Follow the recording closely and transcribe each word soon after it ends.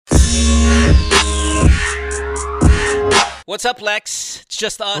What's up, Lex? It's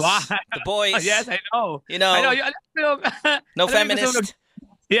just us, Wow. the boys. Yes, I know. You I know. know, no Alam mo, gusto feminist.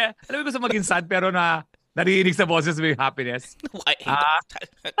 yeah, alam mo gusto maging sad pero narinig sa boses mo yung happiness. Why? Ah,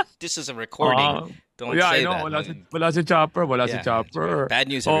 This is a recording. Don't yeah, I say know. that. Wala si Chopper. Wala si Yeah, that's right. Chopper. Bad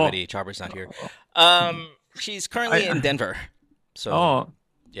news, Oh, everybody. Chopper's not here. She's currently in ay, Denver. So, oh.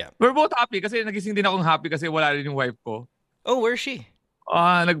 yeah. We're both happy kasi nagising din akong happy kasi wala rin yung wife ko. Oh, where is she?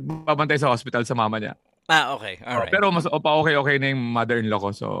 Nagbabantay sa hospital sa mama niya. Ah, okay. All right. Pero mas okay na yung mother-in-law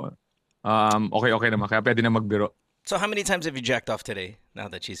ko. So, okay naman. Kaya pwede na magbiro. So, how many times have you jacked off today? Now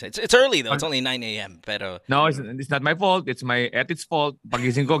that she's it's early though. It's only 9 a.m. Pero No, it's not my fault. It's my Etit's fault.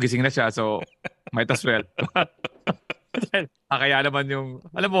 Pagising ko, gising na siya. So, might as well. Kaya naman yung,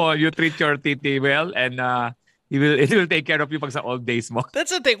 alam mo, you treat your titi well and it will take care of you pag sa old days mo.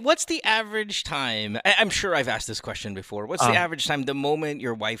 that's the thing. What's the average time? I'm sure I've asked this question before. What's the average time the moment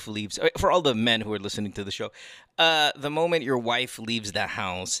your wife leaves? For all the men who are listening to the show, the moment your wife leaves the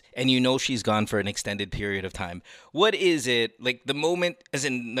house and you know she's gone for an extended period of time, what is it like? The moment, as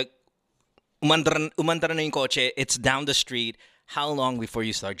in, umandar na yung kotse, it's down the street. How long before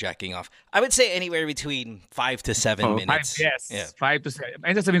you start jacking off? I would say anywhere between 5 to 7 minutes. Yes. Yeah. 5 to 7.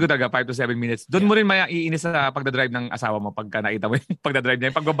 Ay, sasabihin ko talaga, 5 to 7 minutes. Doon mo rin maiinis sa pagdadrive ng asawa mo pagka nakita mo yung pagdadrive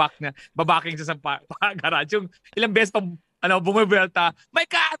niya. Yung babaking siya sa garage. Yung ilang beses pa, bumibelta, my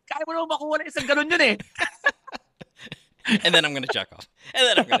God, kaya mo naman makuha na isang ganun yun eh. And then I'm going to jack off.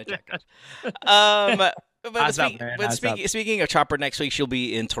 Speaking of Chopper, next week she'll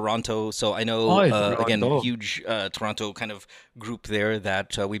be in Toronto. So I know, again, huge Toronto kind of group there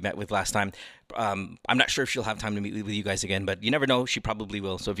that we met with last time. I'm not sure if she'll have time to meet with you guys again, but you never know. She probably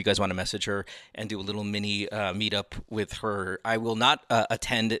will. So if you guys want to message her and do a little mini meetup with her, I will not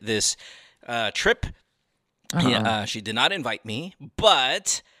attend this trip. She did not invite me,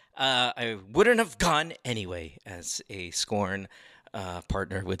 but I wouldn't have gone anyway, as a Scorn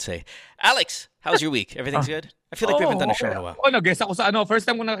partner would say. Alex, how's your week? Everything's good? I feel like we haven't done a show in a while. Nag-guess ako sa first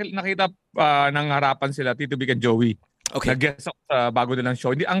time ko nakita ng harapan sila, Tito Big and Joey. Okay. Nag-guess ako sa bago nilang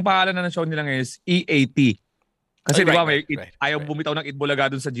show. Ang pangalan na ng show nila ngayon is EAT. Kasi di ba ayaw bumitaw ng Itbulaga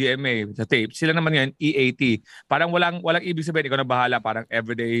dun sa GMA, sa tape. Sila naman yan, EAT. Parang walang ibig sabihin, ikaw na bahala. Parang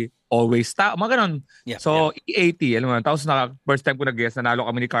everyday, always. Mga ganun. Yeah, so, EAT. Alam mo, tapos first time ko nag-guess,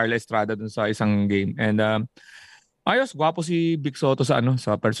 nanalo kami ni Carla Estrada dun sa isang game. And ayos, gwapo si Big Soto sa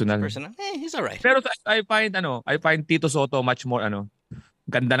personal. He's alright. Pero I find Tito Soto much more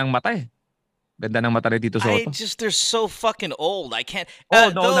ganda ng mata eh. Ganda ng mata ni Tito Soto. They're so fucking old. I can't.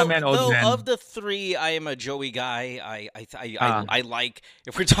 Old man. Of the three, I am a Joey guy. I like,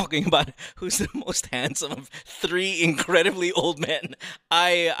 if we're talking about who's the most handsome of three incredibly old men,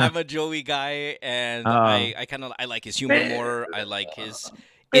 I'm a Joey guy, and I like his humor more. I like his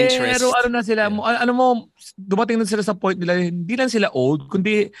interest. Pero sila, dumating na sila sa point nila, hindi lang sila old,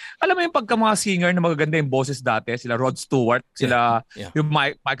 kundi, alam mo yung pagka mga singer na magaganda yung boses dati, sila Rod Stewart, sila yung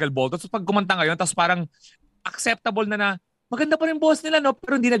Michael Bolton, so pag kumanta ngayon, tapos parang acceptable na maganda pa rin boses nila, no?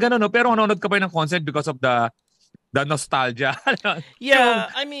 Pero hindi na gano'n, no? Pero nanonood ka pa rin ng concert because of the nostalgia.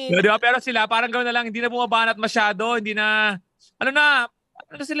 Yeah, I mean... Diba? Pero sila, parang gano'n na lang, hindi na bumabanat masyado, hindi na,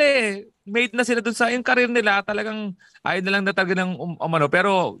 sila made na sila dun sa yung career nila, talagang ayun na lang na talaga ng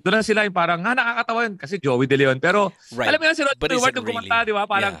pero doon na sila yung parang nakakatawa yun kasi Joey De Leon, pero alam mo yan si Rod Stewart yung kumanta, di ba?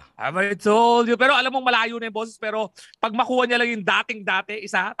 Parang have I told you, pero alam mo malayo na yung boses, pero pag makuha niya lang yung dating-dati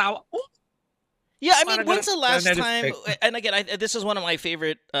isa, tawa, yeah, I mean, when's the last time, and again, this is one of my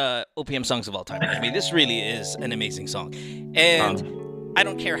favorite OPM songs of all time. I mean, this really is an amazing song, and I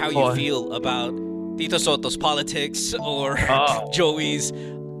don't care how you feel about Tito Soto's politics or Joey's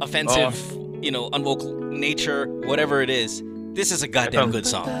offensive, unwoke nature, whatever it is. This is a goddamn good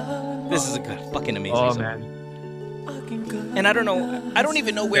song. This is a fucking amazing song. Man. And I don't know, I don't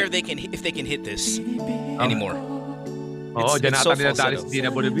even know if they can hit this anymore. Diyan nata dinadali si Dina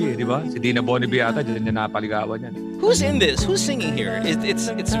Bonnevie, di ba? Si Dina Bonnevie ata, diyan niya napaligawan yan. Who's in this? Who's singing here?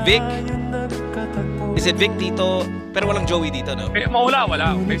 It's Vic. Is it Vic dito? Pero walang Joey dito, no? Wala.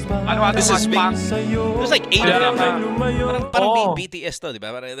 This is Vic. There's like 8 of them. Parang BTS to, di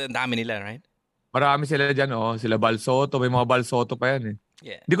ba? Parang dami nila, right? Marami sila dyan, Sila Balsoto, may mga Balsoto pa yan eh.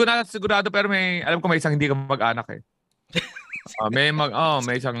 Yeah. Hindi ko na sigurado, pero alam ko may isang hindi ka mag-anak eh. may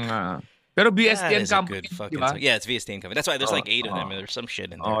isang... Pero BSTN company, diba? Yeah, it's BSTN company. That's why there's like 8 of them, and there's some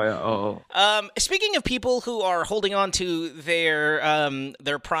shit in there. Oh, yeah. Speaking of people who are holding on to their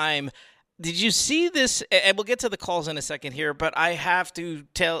prime, did you see this? And we'll get to the calls in a second here, but I have to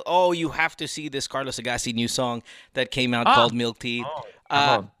tell. Oh, you have to see this Carlos Agassi new song that came out called Milk Tea.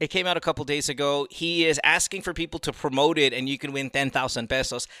 It came out a couple days ago. He is asking for people to promote it, and you can win 10,000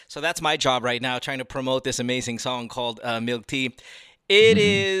 pesos. So that's my job right now, trying to promote this amazing song called Milk Tea. It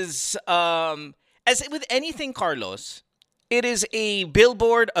is, as with anything Carlos, it is a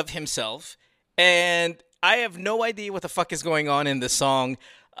billboard of himself, and I have no idea what the fuck is going on in the song.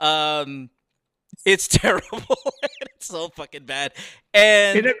 It's terrible. It's so fucking bad.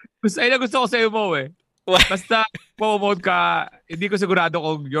 And gusto ko sa'yo mo eh. Basta promote ka, hindi ko sigurado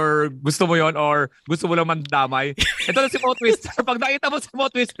kung gusto mo yon or gusto mo lang mandamay. Ito na si Mo Twister. Pag nakita mo si Mo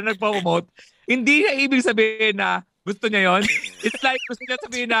Twister nagpo-promote, hindi niya ibig sabihin na gusto niya yon. It's like gusto niya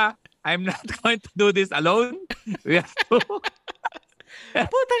sabihin na, I'm not going to do this alone. We have to...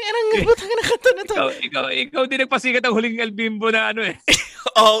 Putang ina kanta na to. Ikaw din nagpasikat ang huling El Bimbo na ano eh.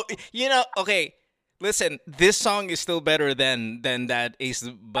 Oh, okay. Listen, this song is still better than that Ace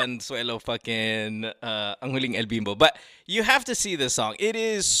Banzuelo fucking Ang Huling El Bimbo. But you have to see this song. It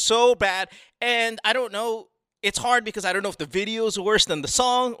is so bad. And I don't know. It's hard because I don't know if the video is worse than the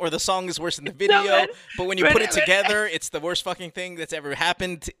song or the song is worse than the video. No, but when you put it together, it's the worst fucking thing that's ever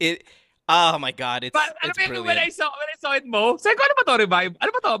happened. Oh my God, it's brilliant. When I saw it, Mo, sabi ko, ano ba to, revive?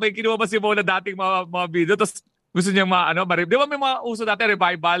 Ano ba to? May kinuha ba si Mo na dating mga video? Tapos gusto niya di ba may mga uso dati,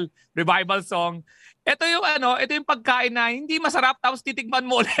 revival song. Ito yung pagkain na hindi masarap tapos titikman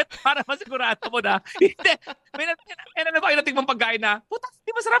mo ulit para masigurado mo na. Hindi. May na ba kayo natikman pagkain na, puta, hindi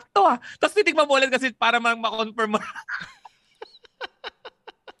masarap to Tapos titikman mo ulit kasi para ma-confirm mo.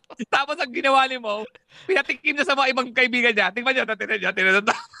 Tapos ang ginawa ni Mo, pinatikim niya sa mga ibang kaibigan niya. Tingnan niyo.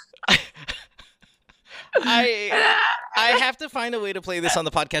 I have to find a way to play this on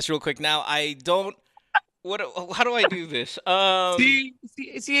the podcast real quick now. How do I do this?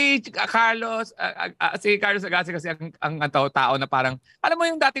 Si Carlos Agassi kasi ang tao na parang, alam mo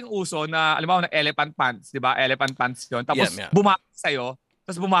yung dating uso na, alam mo na elephant pants, di ba? Elephant pants yun. Tapos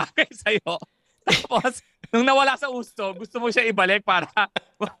bumagay sa'yo. Tapos, nung nawala sa uso, gusto mo siya ibalik para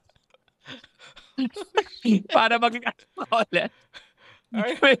maging ulit.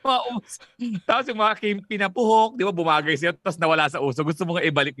 May mga uso. Tapos yung mga pinapuhok, di ba, bumagay sa'yo, tapos nawala sa uso. Gusto mo nga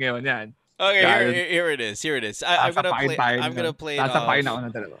ibalik ngayon yan. Okay, here it is. I'm gonna play it off. I'm gonna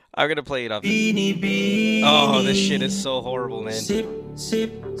play it off. Oh, this shit is so horrible, man. Sip,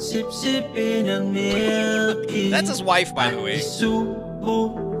 That's his wife, by the way.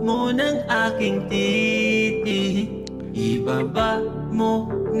 Subo mo ng aking titi, ibaba mo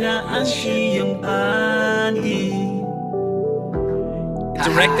na ang iyong panty.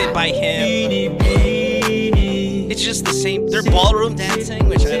 Directed by him. It's just the same. They're ballroom dancing,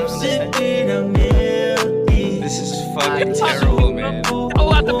 which I don't understand. This is fucking terrible, man.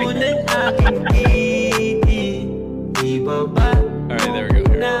 Alright, there we go.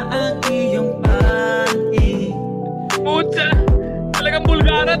 Puta! Talagang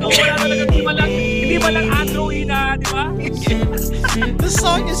bulgara to. Wala talagang hindi man lang android na, di ba? This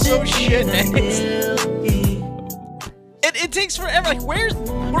song is so shit, man. It takes forever. Like, we're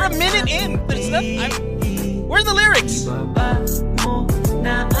a minute in. There's nothing. Where are the lyrics? Alright,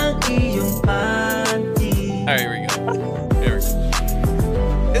 here we go.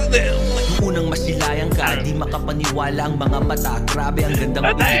 Unang masilayan ka, di makapaniwala ang mga mata. Grabe ang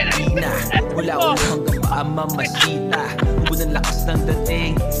gandang Pilipina. Wala hanggang mamasita. Ubo ng lakas ng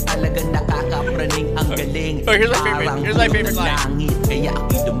dating, talagang nakakapraning ang galing. Here's my favorite line. Langit, kaya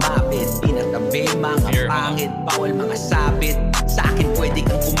ako'y dumapit. Tinatabi mga pangit, bawal mga sabit. Sa akin pwede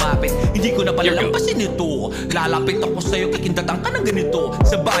kang kumapit. Hindi ko na palalampasin ito. Lalapit ako sa'yo, kikintatang ka ng ganito.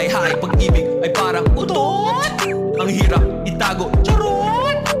 Sa bahay, pag-ibig ay parang utot. Ang hirap itago,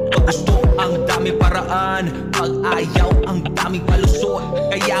 charot. Pag gusto, ang dami paraan. Pag ayaw, ang daming palusot.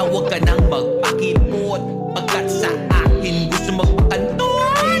 Kaya wag ka nang magpakipot. Pagkat sa akin gusto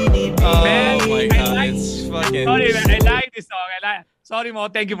magpakanton. Oh my God, it's fucking... Sorry, man, I like this song. Sorry, Mo.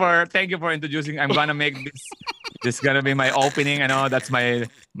 Thank you for introducing. I'm gonna make this gonna be my opening. That's my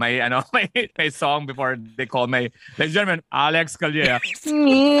song before they call me, ladies and gentlemen, Alex Calleja.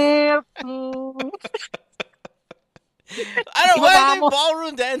 Why are they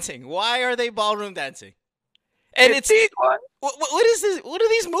ballroom dancing? Why are they ballroom dancing? And it's what is this? What are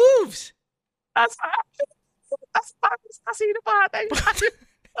these moves? That's casino pa. And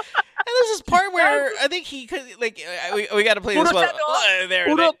there's this part where I think he could, we got to play this one.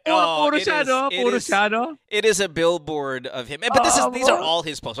 There it is. It is a billboard of him. But these are all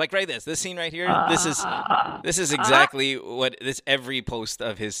his posts. Like this scene right here. This is exactly what every post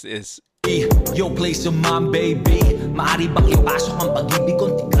of his is. Yo, play some man, baby. Maari bang ipasok ang pag-ibig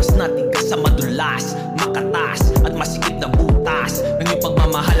kong tigas na tigas sa madulas, makatas at masikip na butas ng iyong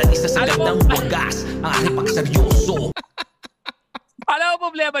pagmamahal at isa sa gandang wagas ang aking pagseryoso. Alam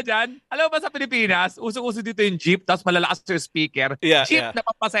problema dyan? Alam mo ba sa Pilipinas, usong-uso dito yung jeep, tapos malalakas yung speaker. Jeep na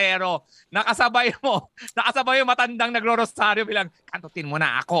papasahero. Nakasabay mo matandang nagro-rosaryo bilang, kantutin mo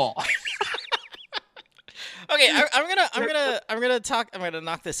na ako. Okay, I'm gonna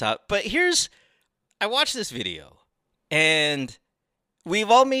knock this up. But I watched this video, and we've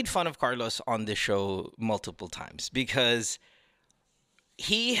all made fun of Carlos on this show multiple times because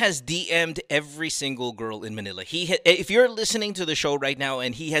he has DM'd every single girl in Manila. If you're listening to the show right now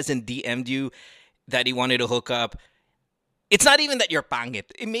and he hasn't DM'd you that he wanted to hook up, it's not even that you're pangit.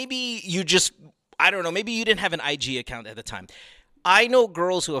 Maybe you just, I don't know, maybe you didn't have an IG account at the time. I know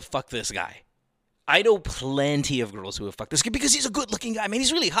girls who have fucked this guy. I know plenty of girls who have fucked this guy because he's a good-looking guy. I mean,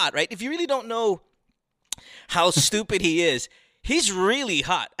 he's really hot, right? If you really don't know how stupid he is, he's really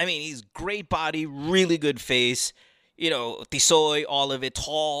hot. I mean, he's great body, really good face. You know, tisoy, all of it,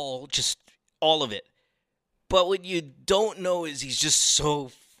 tall, just all of it. But what you don't know is he's just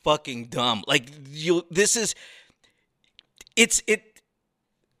so fucking dumb. Like, the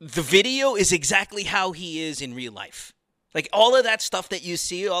video is exactly how he is in real life. Like, all of that stuff that you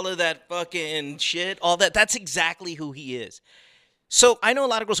see, all of that fucking shit, that's exactly who he is. So I know a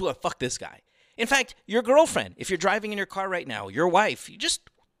lot of girls who have fucked this guy. In fact, your girlfriend, if you're driving in your car right now, your wife, you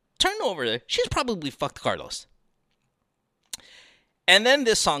just turn over there. She's probably fucked Carlos. And then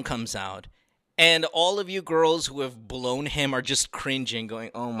this song comes out, and all of you girls who have blown him are just cringing,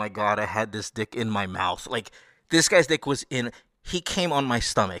 going, oh my God, I had this dick in my mouth. Like, this guy's dick he came on my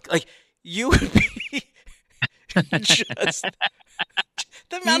stomach. Like, you would be just,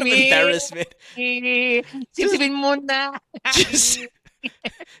 the amount of embarrassment.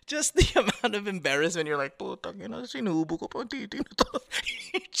 Just the amount of embarrassment. You're like, sinubo ko pa titi na to.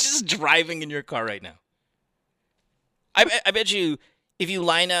 Just driving in your car right now. I bet you, if you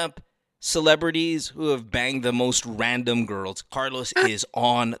line up celebrities who have banged the most random girls, Carlos is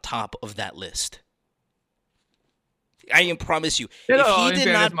on top of that list. I can promise you.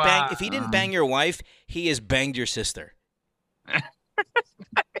 If he didn't bang your wife, he has banged your sister.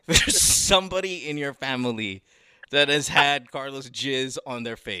 There's somebody in your family that has had Carlos jizz on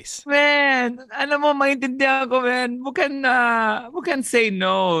their face. Man, alam mo, maintindihan ko, man. We can say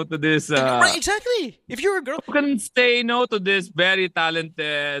no to this. Right, exactly. If you're a girl. We can say no to this very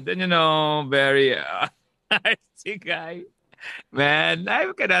talented and, very artsy guy. Man, I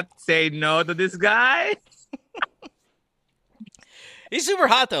cannot say no to this guy. He's super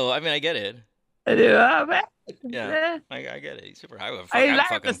hot, though. I mean, I get it. Man. Yeah, I get it. He's super high. I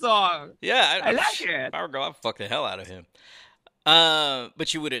like the song. Yeah, I like it. If I were girl, I'd fuck the hell out of him.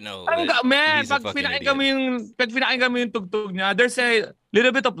 But you wouldn't know. Man, pag pinakinggan mo yung tugtog niya, there's a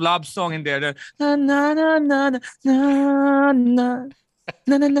little bit of love song in there. Na na na na na na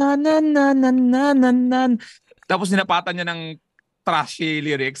na na na na na na na. Tapos ninapatan niya ng trashy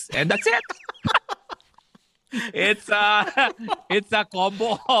lyrics, and that's it. It's a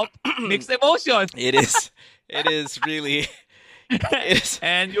combo of mixed emotions. It is. It is really. It is.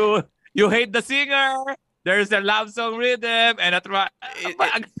 And you hate the singer. There's a love song rhythm and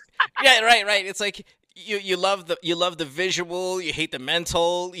yeah, right. It's like you love the visual. You hate the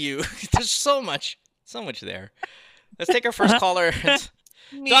mental. There's so much there. Let's take our first caller.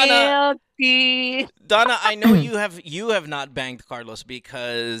 Donna, I know you have not banged Carlos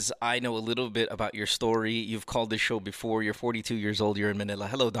because I know a little bit about your story. You've called this show before. You're 42 years old. You're in Manila.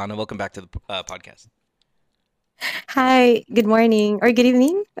 Hello, Donna. Welcome back to the podcast. Hi. Good morning or good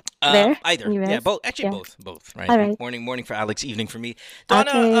evening. There. Either. Yeah, both. Actually, yeah. Both. Right. All right. Morning for Alex. Evening for me.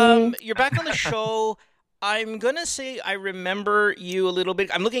 Donna, okay. You're back on the show. I'm going to say I remember you a little bit.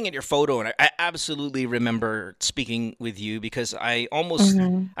 I'm looking at your photo, and I absolutely remember speaking with you because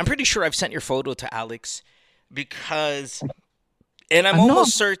I'm pretty sure I've sent your photo to Alex because, and I'm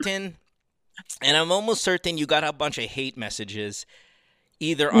almost certain you got a bunch of hate messages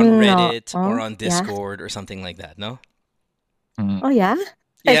either on Reddit or on Discord or something like that, no? Oh, yeah?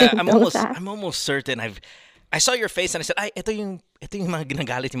 Yeah, I'm almost certain I saw your face and I said, ito yung mga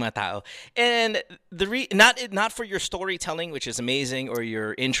ginagalit yung mga tao. And not for your storytelling, which is amazing, or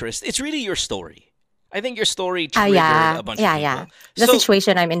your interest. It's really your story. I think your story triggered a bunch of people. Yeah. The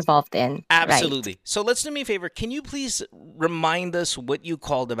situation I'm involved in. Absolutely. Right. So let's do me a favor. Can you please remind us what you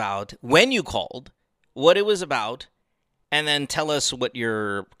called about, when you called, what it was about, and then tell us what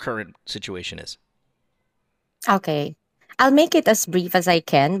your current situation is? Okay. I'll make it as brief as I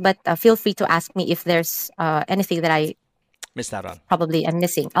can, but feel free to ask me if there's anything that I missed out on. Probably I'm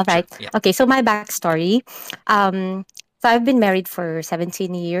missing. All right. Sure. Yeah. Okay, so my backstory. So I've been married for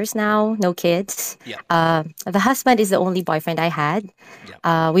 17 years now, no kids. Yeah. The husband is the only boyfriend I had.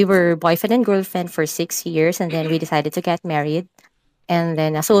 Yeah. We were boyfriend and girlfriend for 6 years, and then we decided to get married. And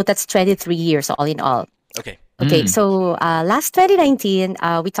then, so that's 23 years all in all. Okay. Okay, so last 2019,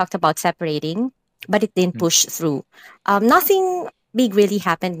 we talked about separating, but it didn't push through. Nothing big really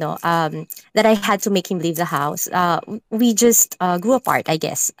happened, no, that I had to make him leave the house. We just grew apart, I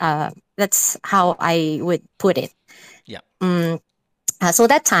guess. That's how I would put it. Yeah. So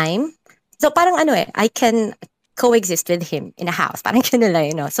that time, so parang I can coexist with him in a house. Parang ganun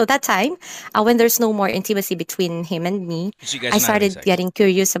lang, So that time, when there's no more intimacy between him and me, So you guys I are not having started sex. getting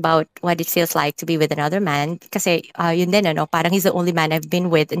curious about what it feels like to be with another man. Kasi yun din, parang he's the only man I've been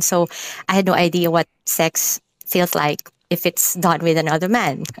with. And so I had no idea what sex feels like if it's done with another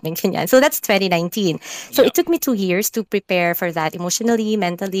man. Parang ganyan. So that's 2019. So it took me 2 years to prepare for that emotionally,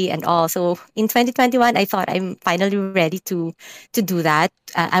 mentally, and all. So in 2021, I thought I'm finally ready to do that.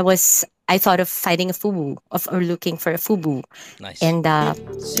 I thought of finding a FUBU or looking for a FUBU. Nice. And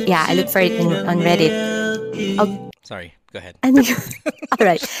yeah, I looked for it on Reddit. Sorry, go ahead. All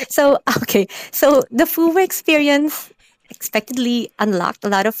right. So, okay. So the FUBU experience expectedly unlocked a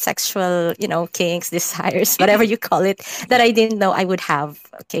lot of sexual, kinks, desires, whatever you call it, that I didn't know I would have.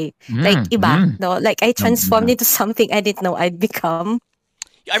 Okay. Like iba, no? Like I transformed into something I didn't know I'd become.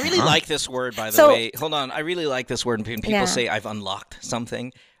 I really like this word, by the way. Hold on. I really like this word when people say I've unlocked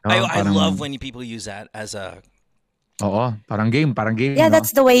something. I love when people use that as a... parang game. Yeah,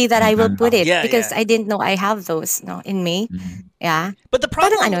 that's the way that I will put it. Because I didn't know I have those in me. Yeah. But the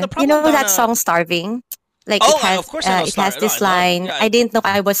problem, that song Starving? Like it has, of course I know it has this line. I didn't know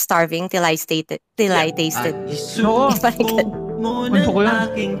I was starving till I tasted. No. Exactly.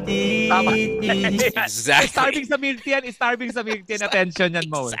 Starving sa milk yan. Starving sa milk yan. Attention yan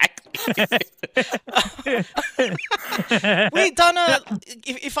mo. Wait, Donna,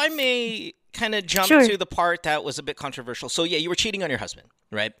 if I may kind of jump to the part that was a bit controversial. So yeah, you were cheating on your husband,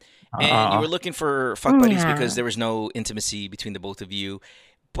 right? And you were looking for fuck buddies because there was no intimacy between the both of you.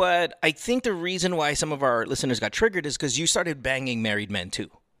 But I think the reason why some of our listeners got triggered is because you started banging married men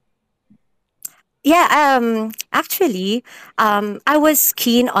too. Yeah, actually, I was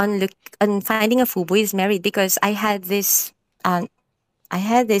keen on finding a FUBU who is married because I had this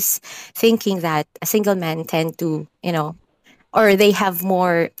thinking that single men tend to, or they have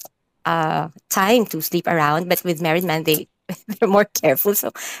more time to sleep around, but with married men they're more careful.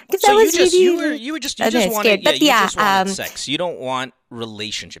 So because you just wanted sex. You don't want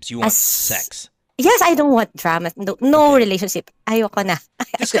relationships. You want sex. Yes, I don't want drama. No relationship. Ayoko na.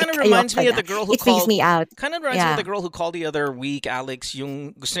 This kind of reminds me of the girl who called... It freaks me out. Kind of reminds me of the girl who called the other week, Alex,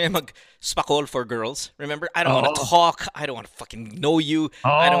 yung gusto niya mag-spakol for girls. Remember? I don't want to talk. I don't want to fucking know you.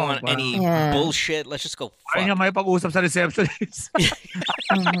 I don't want any bullshit. Let's just go fuck. Ayaw niya may pag-usap sa receptionist.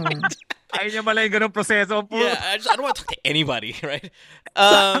 Ayaw niya malay ganun proseso. Yeah, I don't want to talk to anybody, right?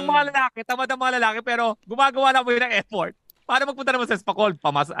 Ang mga lalaki, tamad ang mga lalaki, pero gumagawa na mo yun ng effort. Para magpunta naman sa Spakol,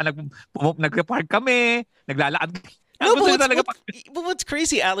 nagpark kami, naglalakad. No, but what's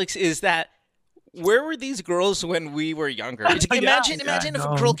crazy, Alex, is that where were these girls when we were younger? Imagine if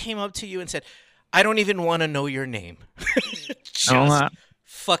a girl came up to you and said, I don't even want to know your name. Just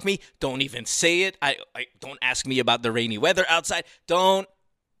fuck me. Don't even say it. I don't ask me about the rainy weather outside. Don't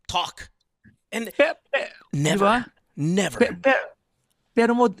talk. And never.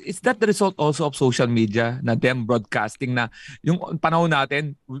 Pero mo, is that the result also of social media na them broadcasting na yung panahon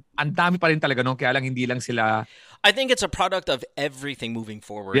natin, ang dami pa rin talaga nun, kaya lang hindi lang sila... I think it's a product of everything moving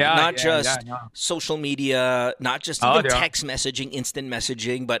forward. Not just social media, not just even text messaging, instant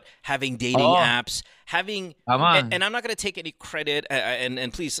messaging, but having dating apps, having... And I'm not going to take any credit, and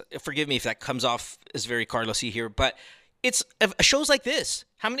please forgive me if that comes off as very Carlos-y here, but it's shows like this.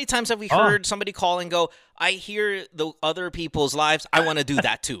 How many times have we heard somebody call and go, I hear the other people's lives, I want to do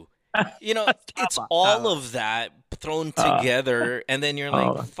that too. It's all of that thrown together, and then you're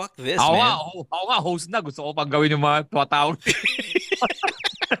like, fuck this, man. Ako nga, host na. Gusto ko pang gawin yung mga tuwataw.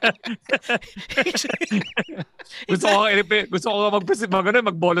 Gusto ko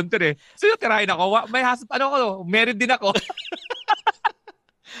mag-volunteer eh. So yung tirahin ako, may married din ako.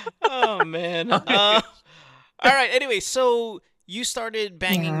 Oh, man. All right, anyway, so... You started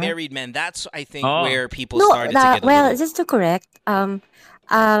banging married men. That's, I think, where people started to get just to correct, I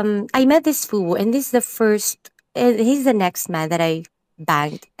met this FUBU, and this is the first, he's the next man that I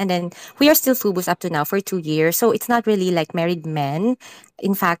banged. And then we are still FUBUs up to now for 2 years. So it's not really like married men.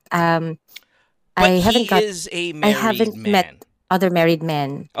 In fact, I haven't met other married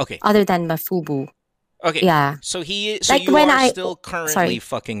men. Okay. Other than my FUBU. Okay. Yeah. So you are still currently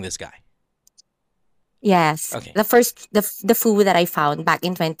fucking this guy. Yes. Okay. The FUBU that I found back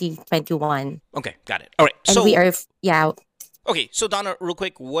in 2021. Okay, got it. All right. And we are Okay, so Donna, real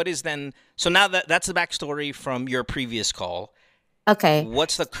quick, what is then? So now that's the backstory from your previous call. Okay.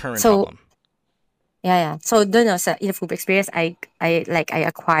 What's the current So problem? yeah. So doon no, sa in the food experience, I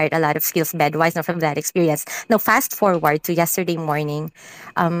acquired a lot of skills bed-wise no, from that experience. Now fast forward to yesterday morning,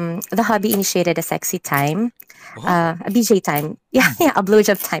 the hubby initiated a sexy time, What? a BJ time. Yeah, yeah, a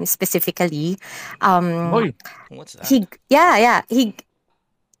blowjob time specifically. Oy. What's that? He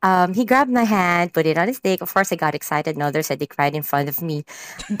grabbed my hand, put it on his dick. Of course, I got excited. No, there's a dick right in front of me.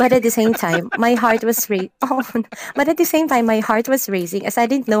 But at the same time, my heart was Oh, no. But at the same time, my heart was racing as I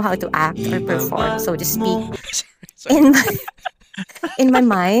didn't know how to act or perform, so to speak. Sorry. In my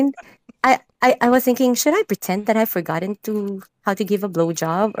mind, I was thinking, should I pretend that I've forgotten to how to give a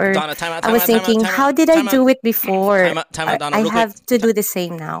blowjob? Or Donna, time out, I time was out, time out, thinking, time how out, did I time out. do it before? Time out, Donna, I real have quick. to do the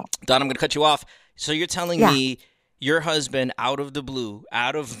same now. Donna, I'm going to cut you off. So you're telling me your husband, out of the blue,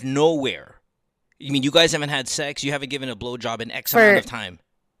 out of nowhere, you mean you guys haven't had sex? You haven't given a blowjob in X amount of time?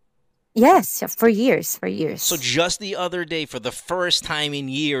 Yes, for years. So just the other day, for the first time in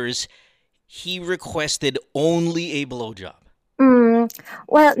years, he requested only a blowjob.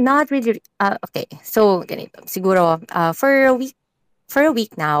 Well, not really. Okay, so ganito. Siguro, for a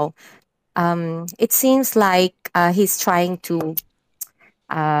week now, it seems like he's trying to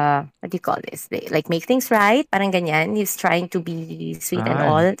what do you call this? Like make things right, parang ganyan. He's trying to be sweet and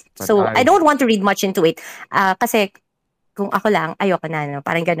all. So I don't want to read much into it. Kasi kung ako lang, ayoko na, no?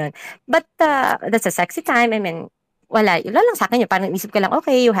 Parang ganun. But that's a sexy time. I mean, wala lang sa akin yun. Parang isip ko lang,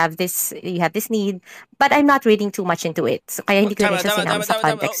 okay, you have this need. But I'm not reading too much into it. So, kaya hindi ko rin siya sinama sa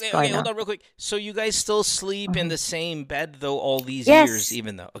context ko. Okay, hold on real quick. So you guys still sleep in the same bed, though, all these years,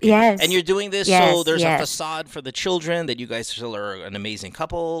 even though? Okay. Yes. And you're doing this so there's a facade for the children that you guys still are an amazing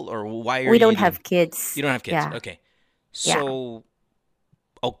couple? Or why are we don't have kids. You don't have kids? Yeah. Okay. So...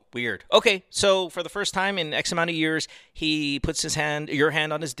 Oh, weird. Okay, so for the first time in X amount of years, he puts your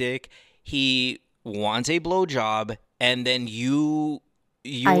hand on his dick. He wants a blowjob, and then you're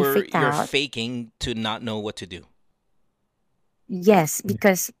faking to not know what to do. Yes,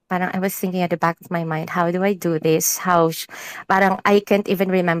 because parang I was thinking at the back of my mind, how do I do this? Parang I can't even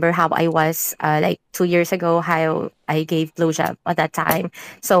remember how I was like 2 years ago, how I gave blowjob at that time.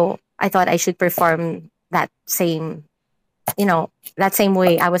 So I thought I should perform that same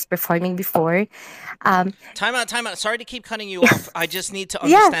way I was performing before. Time out. Sorry to keep cutting you off. I just need to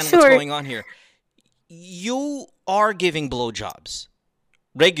understand what's going on here. You are giving blowjobs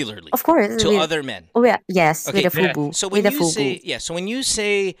regularly, of course, to other men. Oh yeah, yes, okay. With a FUBU. So when you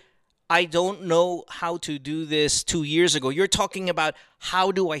say I don't know how to do this 2 years ago, you're talking about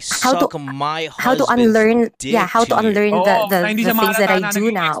how do I suck my husband's how to unlearn dick how to unlearn the things that I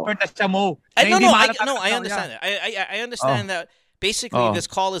do now. I understand that. I understand that basically this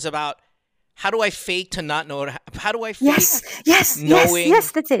call is about how do I fake to not know how do I fake knowing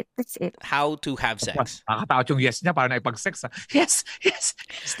yes, that's it. How to have sex. Nakakatakot yung yes niya para naipag-sex. Yes,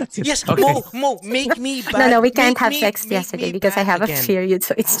 that's it. Yes, okay. Mo, make me bad. No, we can't have sex yesterday because I have a period.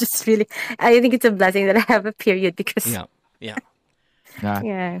 So it's just really, I think it's a blessing that I have a period because... Yeah.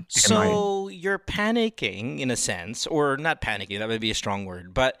 So you're panicking in a sense, or not panicking, that would be a strong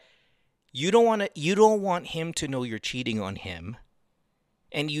word, but you don't want him to know you're cheating on him.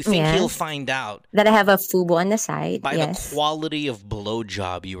 And you think he'll find out that I have a FUBU on the side by the quality of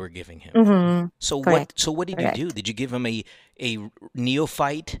blowjob you were giving him. Mm-hmm. So what did you do? Did you give him a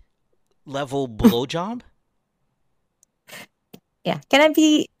neophyte level blowjob? Yeah. Can I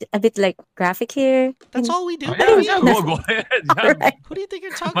be a bit like graphic here? That's all we do. Go ahead. Right. Who do you think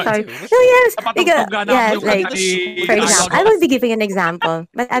you're talking Sorry. to? No, yes. Because, for example, I will be giving an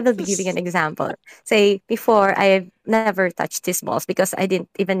example. Say, before, I've never touched his balls because I didn't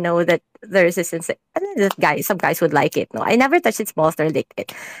even know that there's this some guys would like it. No, I never touched his balls or licked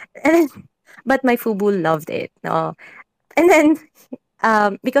it. But my FUBU loved it. No. And then,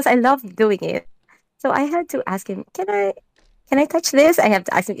 because I loved doing it, so I had to ask him, can I touch this? I have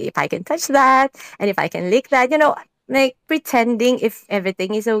to ask him if I can touch that and if I can lick that. Like pretending if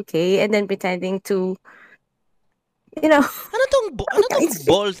everything is okay and then pretending to, Ano tong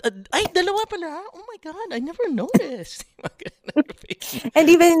balls? Ay, dalawa pala. Oh my God, I never noticed. And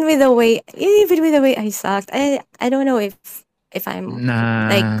even with the way I sucked, I don't know if I'm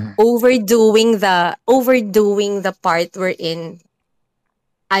like overdoing the part wherein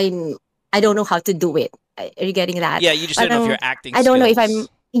I don't know how to do it. Are you getting that? Yeah, you just don't know if you're acting. I don't know if I'm.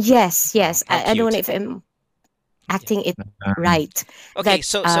 Yes. I don't know if I'm acting it right. Okay,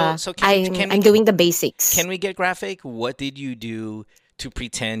 so I'm doing the basics. Can we get graphic? What did you do to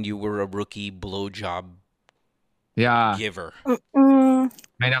pretend you were a rookie blowjob giver?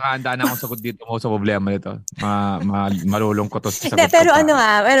 May nakahanda na akong sagot dito mo sa problema nito. Malulungkot to sa sagot ko Pero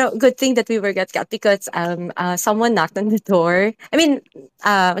pa. pero good thing that we were got because someone knocked on the door. I mean,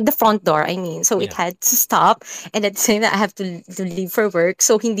 the front door, I mean. So it had to stop, and at the same time I have to leave for work.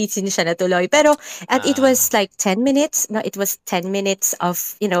 So hindi siya natuloy. Pero it was like 10 minutes. No, it was 10 minutes of,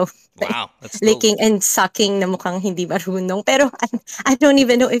 wow, that's licking and sucking na mukhang hindi marunong. Pero I don't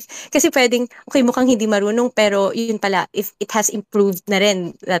even know if, kasi pwedeng, okay, mukhang hindi marunong, pero yun pala, if it has improved na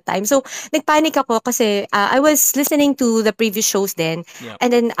rin that time. So, nagpanic ako kasi I was listening to the previous shows then,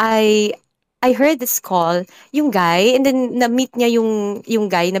 and then I heard this call, yung guy, and then na-meet niya yung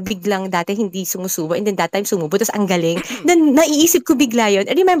guy na biglang dati hindi sumusubo, and then that time sumubo, tapos ang galing. Then naiisip ko bigla yun.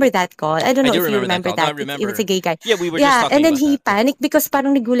 I remember that call. I don't know if you remember that. No, It was a gay guy. Yeah, we were just talking and then about he panicked because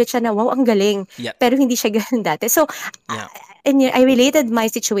parang nagulat siya na, wow, ang galing. Yeah. Pero hindi siya ganun dati. So, and I related my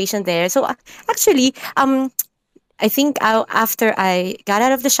situation there. So, actually, I think after I got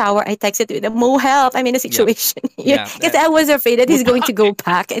out of the shower, I texted with him, Mo, help, I'm in a situation here. Because I was afraid that he's going to go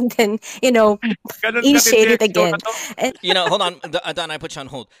back and then, initiate it again. And, hold on, Don, I put you on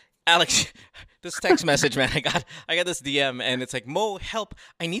hold. Alex, this text message, man, I got this DM, and it's like, Mo, help,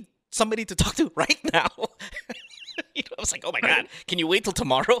 I need somebody to talk to right now. I was like, oh my God, can you wait till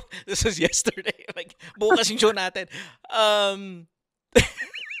tomorrow? This was yesterday. Like, bukas yung show natin.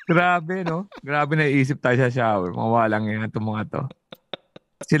 Grabe, no? Grabe na iisip tayo sa shower. Mawalang yan itong mga to.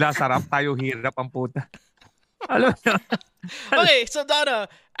 Sila sarap, tayo hirap ang puta. Alam mo? Okay, so Donna,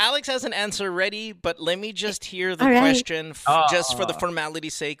 Alex has an answer ready, but let me just hear the question just for the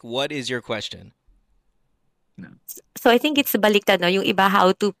formality's sake. What is your question? So I think it's baliktad, no? Yung iba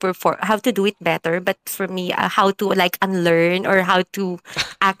how to perform, how to do it better, but for me, how to like unlearn or how to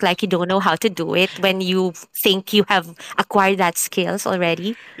act like you don't know how to do it when you think you have acquired that skills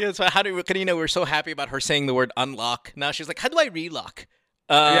already. Yeah, so Karina, we're so happy about her saying the word unlock. Now she's like, how do I relock?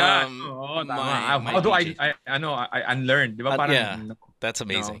 How do I unlearn? Di ba? Parang, that's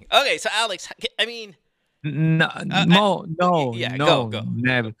amazing. No. Okay, so Alex, I mean, No, go.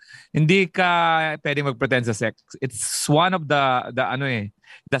 Never. Hindi ka pwedeng mag-pretend sa sex. It's one of the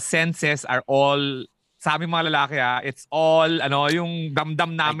senses are all, sa aming mga lalaki it's all, yung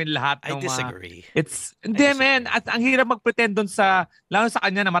damdam namin lahat. I disagree. Man, at ang hirap mag-pretend dun sa, lalo sa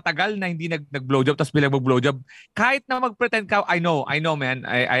kanya na matagal na hindi nag-blowjob, tapos bilang mag-blowjob. Kahit na mag-pretend ka, I know, man,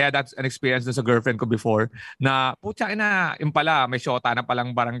 I had an experience dun sa girlfriend ko before, na, putya ina, yung pala, may shota na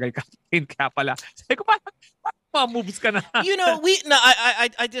palang barangay captain, kaya pala. Sabi ko, parang moves ka na.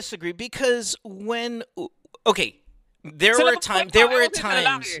 I disagree because there were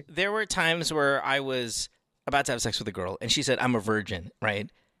times where I was about to have sex with a girl and she said I'm a virgin, right?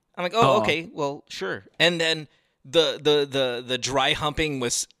 I'm like, okay, well, sure. And then the dry humping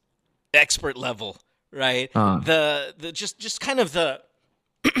was expert level, right? The just kind of the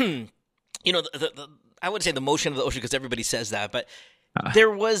the I wouldn't say the motion of the ocean because everybody says that, but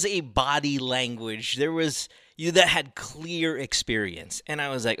there was a body language. There was that had clear experience, and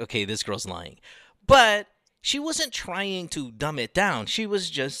I was like, okay, this girl's lying, but she wasn't trying to dumb it down. She was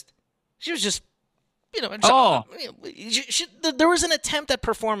just, there was an attempt at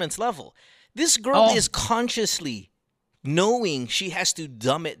performance level. This girl is consciously knowing she has to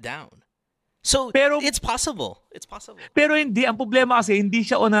dumb it down. So, it's possible. It's possible. Pero hindi, ang problema kasi, hindi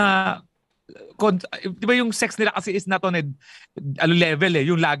siya di ba yung sex nila kasi is not on a level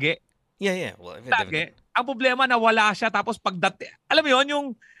yung lagi. Yeah. Well, lagi. Ang problema na wala siya, tapos alam mo yun,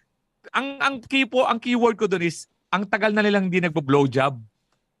 yung, ang keyword ko doon is, ang tagal na nilang hindi nagbo-blowjob.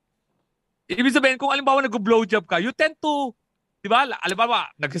 Ibig sabihin, kung alimbawa nagbo-blowjob ka, you tend to, di ba,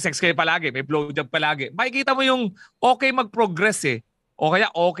 alimbawa, nagsisex kayo palagi, may blowjob palagi, makikita mo yung okay mag-progress o kaya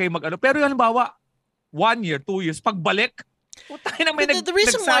okay pero yung alimbawa, 1 year, 2 years, pagbalik, the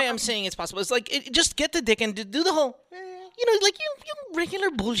reason why I'm saying it's possible is like, just get the dick and do the whole, like yung regular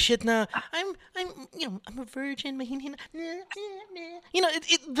bullshit na I'm a virgin.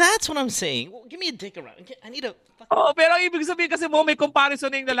 That's what I'm saying. Well, give me a dick around. I need a. Pero ibig sabihin kasi mo may comparison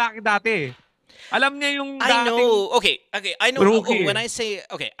na yung lalaki dati. Alam niya yung dating. I know. Okay. I know. Rookie. When I say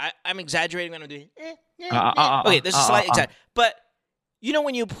I'm exaggerating when I'm doing. Okay, this is slight exaggeration, but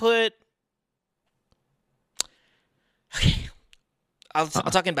when you put. Okay, I'll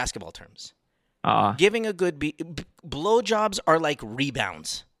talk in basketball terms. Giving a good blowjobs are like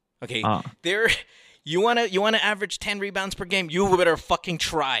rebounds. Okay, you wanna average 10 rebounds per game. You better fucking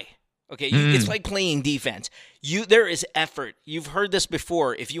try. Okay, it's like playing defense. There is effort. You've heard this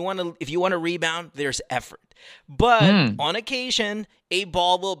before. If you want to rebound, there's effort. But on occasion, a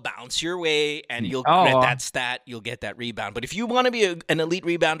ball will bounce your way, and you'll get that stat. You'll get that rebound. But if you want to be an elite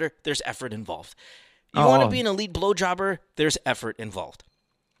rebounder, there's effort involved. You want to be an elite blowjobber, there's effort involved.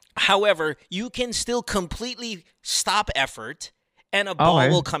 However, you can still completely stop effort and a ball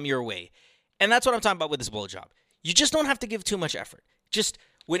will come your way. And that's what I'm talking about with this blowjob. You just don't have to give too much effort. Just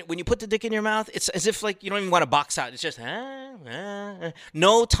when you put the dick in your mouth, it's as if like you don't even want to box out. It's just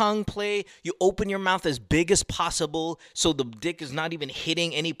no tongue play. You open your mouth as big as possible so the dick is not even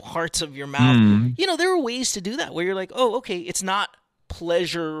hitting any parts of your mouth. You know, there are ways to do that where you're like, oh, okay, it's not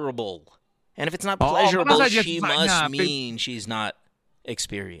pleasurable. And if it's not pleasurable, she must mean she's not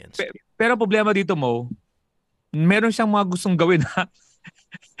experienced. Pero problema dito mo, meron siyang mga gustong gawin na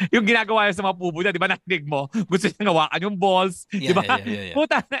yung ginagawa niya sa mga pubo niya, di ba nakinig mo? Gusto niya hawakan yung balls, di ba?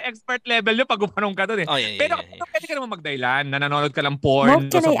 Puta na expert level yun pag umanong ka doon eh. Pero pwede ka naman magdailan, na nanonood ka lang porn.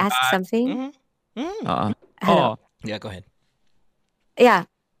 Can I ask something? Hello. Yeah, go ahead. Yeah.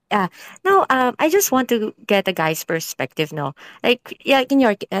 No, I just want to get a guy's perspective, no? Like, yeah, in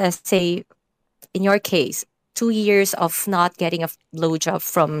your, say, in your case, 2 years of not getting a blowjob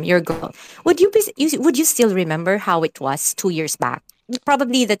from your girl, would you still remember how it was 2 years back?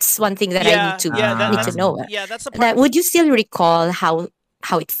 Probably that's one thing that I need to know. Yeah, that's the part. Would you still recall how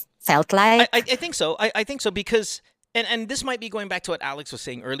it felt like? I think so. I think so because, and this might be going back to what Alex was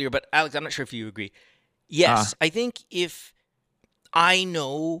saying earlier, but Alex, I'm not sure if you agree. Yes, I think if I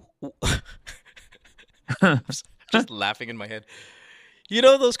know, just laughing in my head. You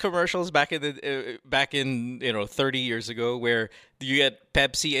know those commercials back in 30 years ago where you get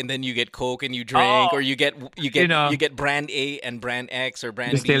Pepsi and then you get Coke and you drink, or you get brand A and brand X or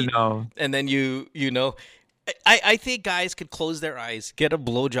brand B. Still know. And then you know, I think guys could close their eyes, get a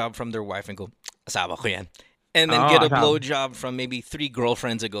blowjob from their wife and go, asawa ko yan. And then get a blowjob from maybe 3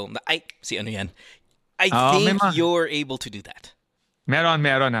 girlfriends ago. Ay, si ano yan. I think you're able to do that. Meron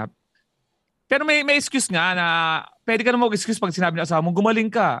ha. Pero may excuse nga na pwede ka na mag-excuse pag sinabi ng asawa mo,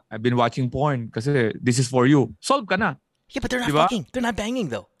 gumaling ka. I've been watching porn kasi this is for you. Solve ka na. Yeah, but they're not fucking. They're not banging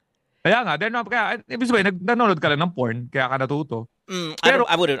though. Kaya nga, they're not. Kaya, ibig sabihin, nanonood ka lang ng porn, kaya ka natuto.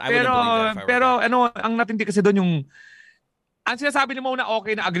 I wouldn't believe that. Pero ang natindi kasi doon yung, ang sinasabi ni mo na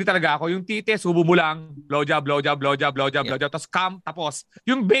okay na agree talaga ako, yung tite, subo mo lang, blowjob, tapos tapos.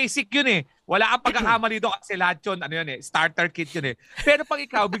 Yung basic yun eh. Wala kang pagkakamali doon kasi lahat yun, starter kit yun eh. Pero pag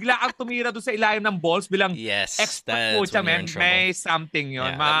ikaw, bigla kang tumira doon sa ilalim ng balls bilang expert po siya, man, may something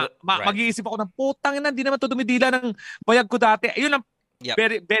yun. Mag-iisip ako ng putang ina, hindi naman ito dumidila ng bayag ko dati. Ayun ang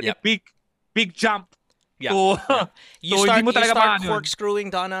very big jump. Yeah. You start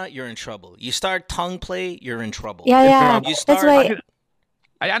corkscrewing, Donna, you're in trouble. You start tongue play, you're in trouble. Yeah. That's why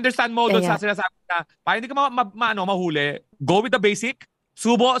I understand mo doon sa sinasabi na para hindi ka mahuli. Go with the basic.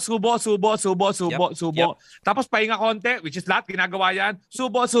 Subo. Tapos pahinga konti, which is lahat ginagawa yan.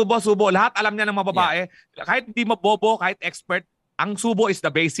 Subo. Lahat alam niya ng mga babae. Kahit hindi mo bobo, kahit expert, ang subo is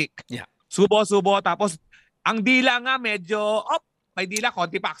the basic. Yeah. Subo. Tapos ang dila nga medyo may dila,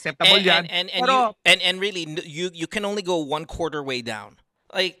 konti pa, acceptable yan. And really, you can only go 1/4 way down.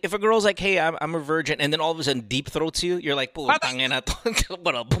 Like, if a girl's like, hey, I'm a virgin, and then all of a sudden deep throats you, you're like, putang ina to.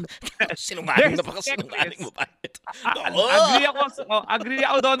 Sinungaling na mo ba? Agree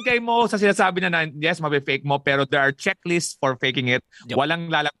ako doon kay Mo sa sinasabi na yes, mabe-fake mo, pero there are checklists for faking it. Yep. Walang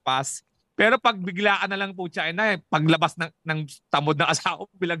lalagpas. Pero pag bigla ka na lang po siya, paglabas ng tamod ng asawa,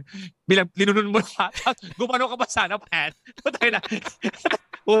 bilang linunun mo na, gumano ka ba sana, Pat?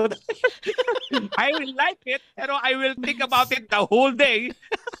 I will like it, pero I will think about it the whole day.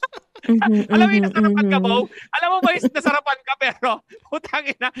 Alam mo yung nasarapan ka, Bo? Alam mo ba yung nasarapan ka, pero putang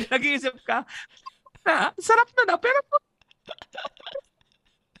ina, nag-iisip ka, sarap na, pero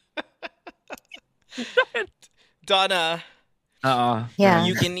Donna, yeah.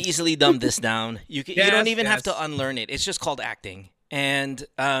 You can easily dumb this down. You don't even have to unlearn it. It's just called acting. And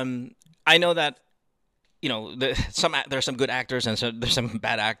I know that, you know, there's some good actors and there's some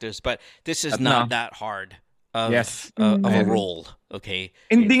bad actors, but this is not that hard of a role. Okay.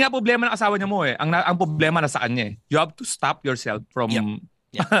 Hindi nga problema ng asawa niya mo eh. Ang problema na sa kanya eh. You have to stop yourself from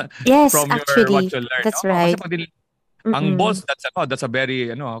yes, from actually, what you learn. That's right. Ang boss, that's a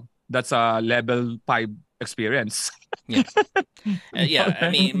very that's a level 5 experience. I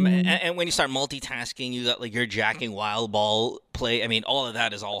mean, and when you start multitasking, you got like your jacking wild ball play. I mean, all of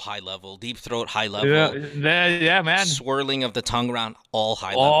that is all high level. Deep throat, high level. Yeah, man. Swirling of the tongue around, all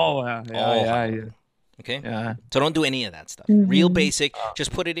high level. Yeah. Okay? Yeah. So don't do any of that stuff. Real basic.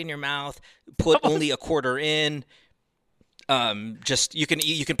 Just put it in your mouth. Put only a quarter in. Just you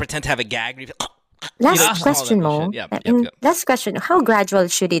can pretend to have a gag. Last question, Mo. Last question. How gradual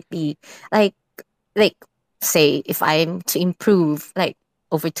should it be? Like, say, if I'm to improve, like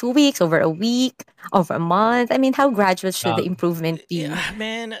over 2 weeks, over a week, over a month. I mean, how gradual should the improvement be? Yeah,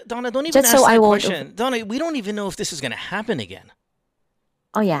 man, Donna, don't even ask that question. Donna, we don't even know if this is going to happen again.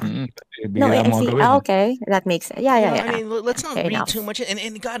 Oh yeah. No, Bigyan I mo see. gawin. Okay, that makes sense. Yeah, You yeah, know, I yeah. mean, let's not Fair read enough. too much. And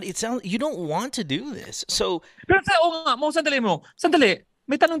God, it sounds you don't want to do this. So Pero oo nga, sandali.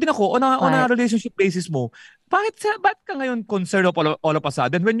 May tanong din ako on a What? relationship basis mo. Bakit ka ngayon concerned of all of a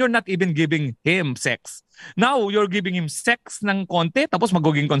sudden when you're not even giving him sex? Now, you're giving him sex ng konti tapos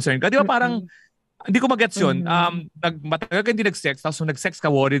magiging concerned ka. Di ba parang, Mm-mm. hindi ko magets yun. Mhm. Matagal ka hindi nag-sex tapos nung nag-sex ka,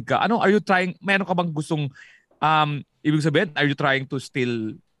 worried ka. Ano, are you trying, meron ka bang gustong, ibig sabihin, are you trying to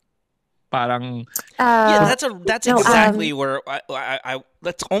still parang... yeah, Uh, that's no, exactly where I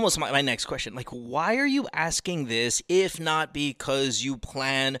that's almost my next question. Like, why are you asking this if not because you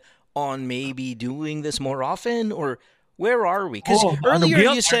plan on maybe doing this more often, or where are we? Because earlier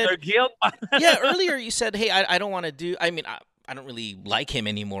you said, guilt. yeah, earlier you said, hey, I don't want to do. I mean, I don't really like him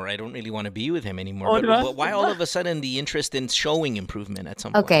anymore. I don't really want to be with him anymore. But why all of a sudden the interest in showing improvement at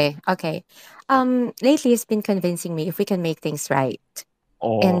some point? okay. Lately it's been convincing me if we can make things right.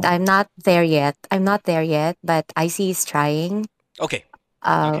 And Oh. I'm not there yet. But I see he's trying. Okay.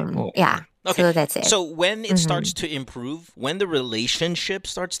 Yeah. Okay. So that's it. So when it Mhm. starts to improve, when the relationship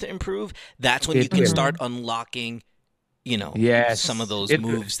starts to improve, that's when you can start unlocking, Yes. some of those It-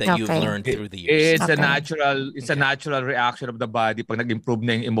 moves that you've Okay. learned through the years. It's a Okay. natural reaction of the body pag nag-improve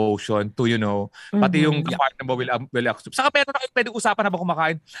na yung emotion to, pati yung Mhm. partner mo will accept. Saka pero na pwede usapan habang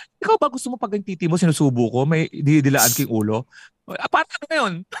kumakain. Ikaw ba gusto mo pag yung titi mo sinusubo ko, may didilaan ko yung ulo? Parang ano na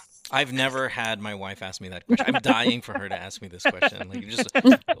yun? I've never had my wife ask me that question. I'm dying for her to ask me this question. Like, just,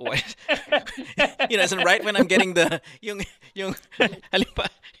 what? It's right when I'm getting the yung halimbawa,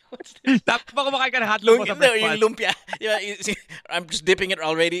 Tapos pa kumakain ka ng hotdog mo sa yung breakfast. lumpia. Yeah, I'm just dipping it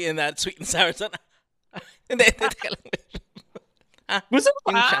already in that sweet and sour sauce. Hindi, teka lang. Gusto mo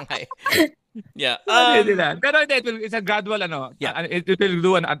Yung pa? Shanghai. Yeah. Hindi lang. Pero it's a gradual Yeah.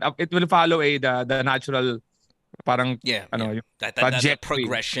 It will follow the natural parang Yeah, yung that trajectory.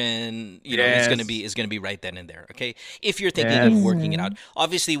 progression, Yes. is gonna be right then and there. Okay, if you're thinking of working it out, Mm-hmm.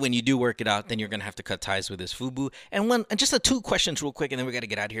 obviously when you do work it out, then you're gonna have to cut ties with this FUBU. And just the two questions real quick, and then we gotta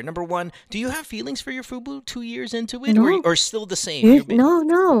get out of here. Number one, do you have feelings for your FUBU 2 years into it, No. or still the same?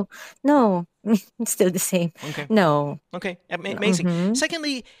 No. It's still the same. Okay. No. Okay, amazing. Mhm.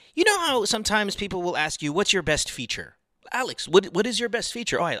 Secondly, you know how sometimes people will ask you, "What's your best feature?" Alex, what is your best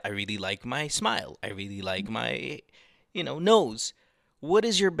feature? Oh, I really like my smile. I really like my, nose. What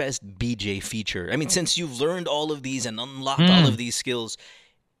is your best BJ feature? I mean, since you've learned all of these and unlocked all of these skills,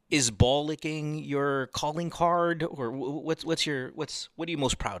 is ball licking your calling card, or what are you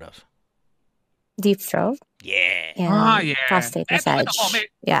most proud of? Deep throat. Yeah. And Yeah. prostate Eto, massage.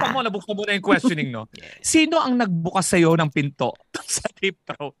 Yeah. Yeah. Nabuksan mo na yung questioning, no? Yeah. Sino ang nagbukas sa'yo ng pinto sa deep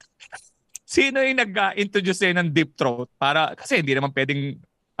throat? Sino yung nag-introduce sa'yo ng deep throat? Kasi hindi naman pwedeng...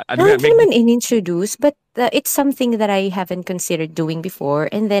 No, hindi naman in-introduce, but it's something that I haven't considered doing before,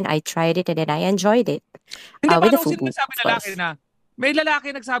 and then I tried it and then I enjoyed it. Hindi With the sino FUBU, nagsabi of lalaki course. na... May lalaki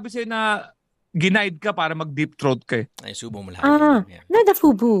nagsabi sa'yo na ginaid ka para mag-deep throat ka eh. Ay, subo mo lahat. Yeah. No, the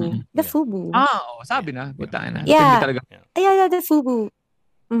FUBU. The Yeah. FUBU. Sabi na. Butain na. Yeah. Hindi talaga. Yeah, the FUBU.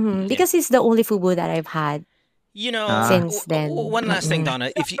 Yeah. Because it's the only FUBU that I've had. Since then. One last thing,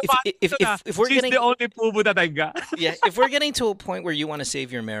 Donna. If we're She's getting the only FUBU that I got. yeah, if we're getting to a point where you want to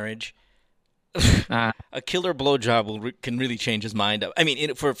save your marriage, a killer blowjob can really change his mind. I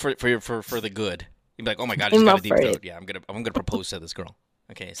mean, for the good. You'd be like, oh my God, he's got a deep throat. Yeah, I'm gonna propose to this girl.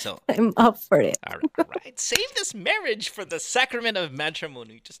 Okay, so I'm up for it. all right, save this marriage for the sacrament of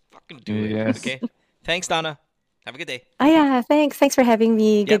matrimony. Just fucking do it. Yes. Okay. Thanks, Donna. Have a good day. Oh yeah, thanks. Thanks for having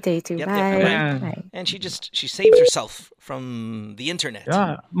me. Good day too. Yep, Bye. bye. Bye. And she saved herself from the internet.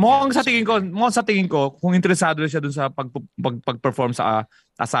 Yeah. Mukhang sa tingin ko, kung interesado na siya dun sa pag-perform sa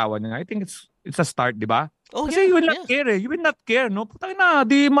asawa niya, I think it's a start, di ba? Oh, Kasi yeah, you will not care eh. You will not care, no? Putang ina,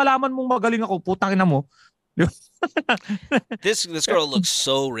 di malaman mong magaling ako. Putang ina mo. This girl looks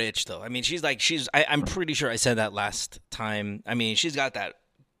so rich though. I mean, I'm pretty sure I said that last time. I mean, she's got that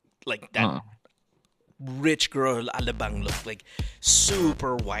rich girl alabang look, like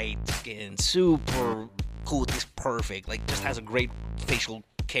super white skin, super kutis perfect, like just has a great facial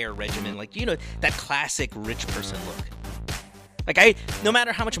care regimen, like that classic rich person look. Like no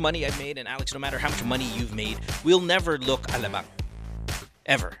matter how much money I've made, and Alex, no matter how much money you've made, we'll never look alabang.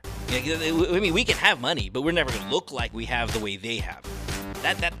 Ever. I mean, we can have money, but we're never gonna look like we have the way they have.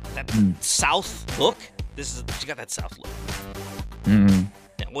 That South look. She got that South look. Mm-hmm.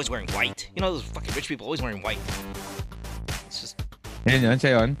 Yeah, always wearing white. Those fucking rich people always wearing white. It's just. Yan,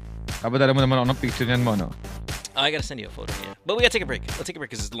 siya yun. Kapadala mo naman ako ng picture niyan mo, no? I gotta send you a photo. Yeah, but we gotta take a break. Let's take a break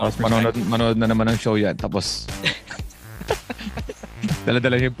because it's the long. Tapos manood na naman ng show yan. Tapos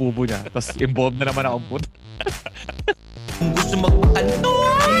dala-dala niya yung pubo niya. Tapos involved na naman ako. Kung gusto magpakanto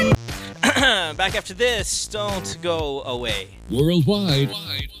back after this. Don't go away. Worldwide,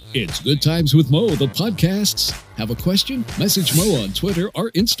 it's Good Times with Mo, the podcasts. Have a question? Message Mo on Twitter or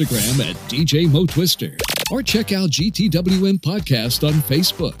Instagram at DJ Mo Twister. Or check out GTWM Podcast on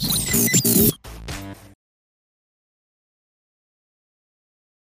Facebook.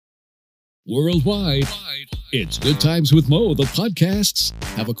 Worldwide, it's Good Times with Mo, the podcasts.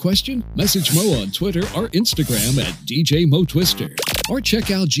 Have a question? Message Mo on Twitter or Instagram at DJ Mo Twister. Or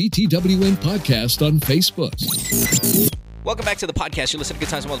check out GTWM Podcast on Facebook. Welcome back to the podcast. You're listening to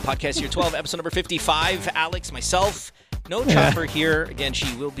Good Times with Mo, the podcast, year 12, episode number 55. Alex, myself, no Chopper here. Again,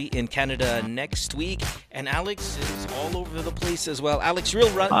 she will be in Canada next week. And Alex is all over the place as well. Alex,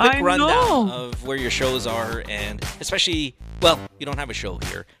 quick rundown of where your shows are. And especially, well, you don't have a show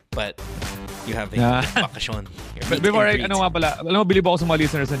here, but you have a vacation. Before ano nga pala, alam mo, bilib ako sa mga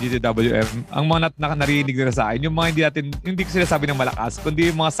listeners ng GTWM. Ang mga narinig nila sa akin, yung mga hindi ko sinasabi ng malakas,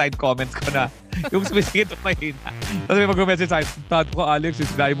 kundi yung mga side comments ko na, yung sumisigit at mahina. Tapos may mag-message sa akin, tato ko, Alex, yung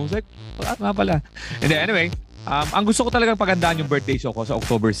sinabi mong like, nga pala. And then, anyway, ang gusto ko talagang pagandaan yung birthday show ko sa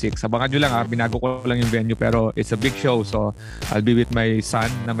October 6. Abangan nyo lang, binago ko lang yung venue, pero it's a big show. So, I'll be with my son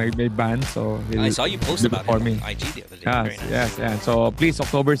na may band. So, I saw you post about it on IG the other day. Yes. So, please,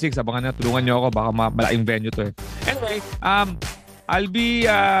 October 6, abangan na, tulungan nyo ako. Baka malaking venue to eh. Anyway, I'll be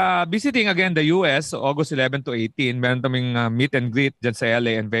visiting again the US August 11 to 18. Meron kaming meet and greet dyan sa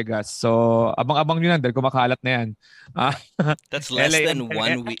LA and Vegas. So, abang-abang nyo lang dahil kumakalat na yan. That's less than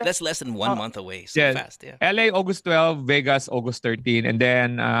 1 week. That's less than 1 month away. So fast, yeah. LA August 12, Vegas August 13. And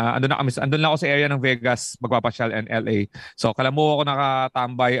then, andun lang ako sa area ng Vegas, magpapasyal, and LA. So, kalamo ako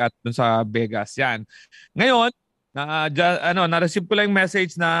nakatambay at dun sa Vegas. Yan. Ngayon, na-receive ko lang yung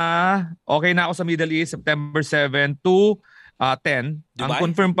message na okay na ako sa Middle East, September 7 to 10. Dubai? Ang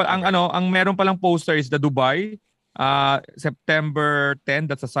confirm pa ang meron pa lang poster is the Dubai, September 10,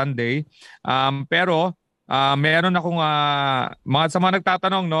 that's a Sunday. Pero meron akong sa mga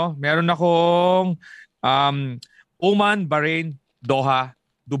nagtatanong, no, meron akong Oman, Bahrain, Doha,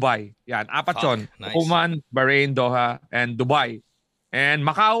 Dubai. Yan, apat 'yon. Nice. Oman, Bahrain, Doha, and Dubai. And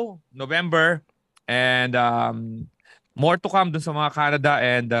Macau, November, and more to come dun sa mga Canada,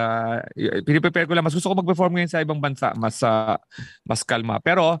 and piniprepare ko lang. Mas gusto ko mag-perform ngayon sa ibang bansa. Mas kalma.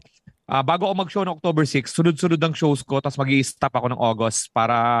 Pero bago ako mag-show ng October 6, sunod-sunod ang shows ko, tapos mag-i-stop ako ng August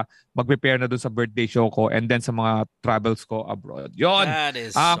para mag-prepare na dun sa birthday show ko and then sa mga travels ko abroad. Yun! That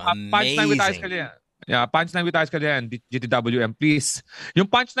is amazing. Punchline with Ice Calleja and GTWM, please. Yung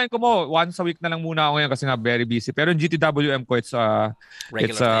punchline ko mo, once a week na lang muna ako ngayon kasi nga very busy. Pero yung GTWM ko, it's on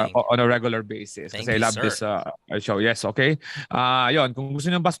a regular basis. Thank kasi I love this show. Yes, okay? Yun, kung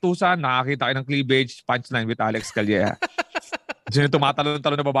gusto nyo bastusan, nakakita kayo ng cleavage, punchline with Alex Calleja. Gusto nyo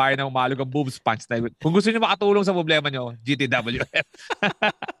tumatalon-talon na babae na umalog ang boobs, punchline with. Kung gusto nyo makatulong sa problema nyo, GTWM.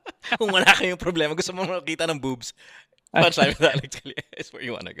 Kung wala kayong problema, gusto mo makita ng boobs, punchline with Alex Calleja is where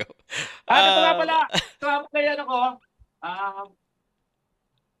you wanna go. Ito nga pala yan ako.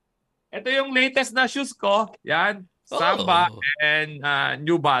 Ito yung latest na shoes ko. Yan. Samba and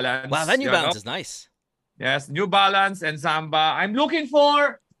New Balance. Wow, that New Balance is nice. Yes, New Balance and Samba. I'm looking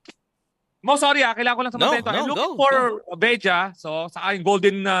for... kailangan ko lang sa matento. I'm looking for Beja. So, sa aking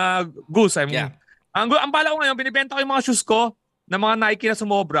golden goose. Ang bala ko ngayon, binibenta ko yung mga shoes ko na mga Nike na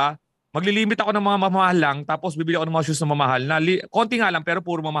sumobra. Maglilimit ako ng mga mamahal lang, tapos bibili ako ng mga shoes na mamahal. Konti nga lang, pero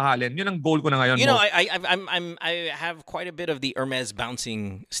puro mamahalin. Yun ang goal ko na ngayon. You know, I have quite a bit of the Hermes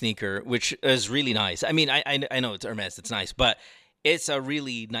bouncing sneaker, which is really nice. I mean, I know it's Hermes, it's nice, but it's a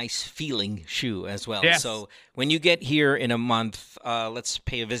really nice feeling shoe as well. Yes. So when you get here in a month, let's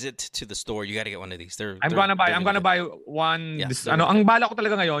pay a visit to the store. You got to get one of these. I'm gonna buy one. Yeah, ang bala ko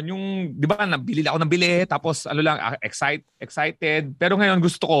talaga ngayon, yung, di ba, nabili ako ng bili, tapos excited. Pero ngayon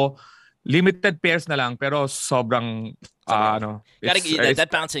gusto ko, limited pairs na lang, pero sobrang that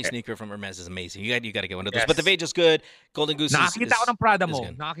bouncing sneaker from Hermes is amazing. You got to get one of those. Yes. But the Vage is good. Golden Goose Nakakita ko ng Prada mo.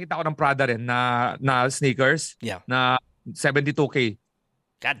 Nakakita ko ng Prada rin na sneakers. Yeah. Na 72K.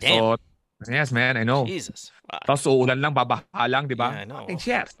 God damn. So, yes, man, I know. Jesus. Tapos uulan lang, babaha lang, di ba? Yeah, I know.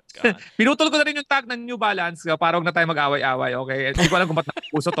 Chef. Pinutol ko na rin yung tag ng New Balance para huwag na tayo mag-away-away, okay? Hindi ko alam kung ba't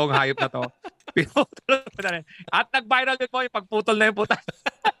napuso tong hayop na to. Pinutol ko na rin. At nag-viral din mo yung pagputol na yung puta.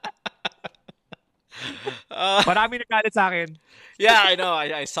 Marami nagalit sa akin. Yeah, I know.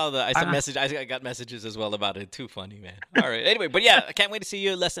 I saw message. I got messages as well about it. Too funny, man. All right. Anyway, but yeah, I can't wait to see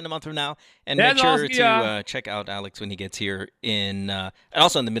you less than a month from now, and make sure to check out Alex when he gets here and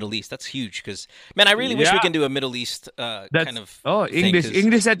also in the Middle East. That's huge because, man, I really wish we can do a Middle East kind of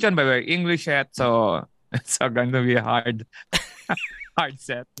English set yun, by the way. English set, so it's going to be a hard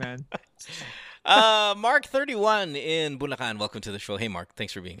set, man. Mark 31 in Bulacan. Welcome to the show. Hey, Mark.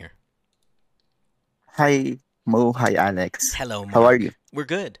 Thanks for being here. Hi, Mo. Hi, Alex. Hello, How are Mark. you? We're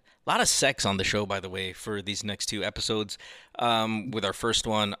good. A lot of sex on the show, by the way, for these next two episodes. With our first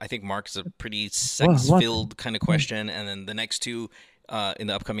one, I think Mark's a pretty sex-filled kind of question, and then the next two in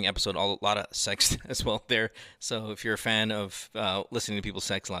the upcoming episode, a lot of sex as well there. So if you're a fan of listening to people's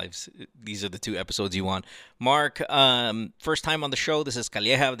sex lives, these are the two episodes you want. Mark, first time on the show. This is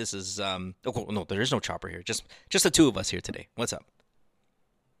Calleja. This is oh no, there is no Chopper here. Just the two of us here today. What's up?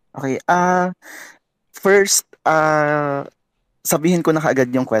 Okay. First, sabihin ko na kaagad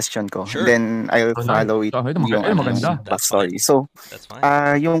yung question ko. Sure. Then I'll follow it yung maganda. backstory. So, That's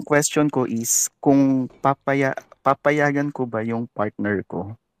fine. yung question ko is kung papayagan ko ba yung partner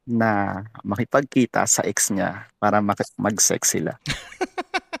ko na makipagkita sa ex niya para mag-sex sila.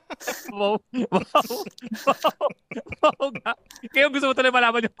 Wow. Kaya gusto mo talaga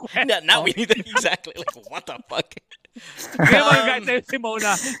malaman yung kwento. Now we need to, exactly, like, what the fuck? Kaya mga guys, si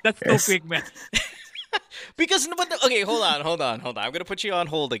Mona, that's too quick, man. Because, okay, hold on. I'm going to put you on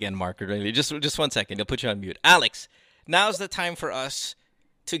hold again, Mark. Just 1 second. I'll put you on mute. Alex, now's the time for us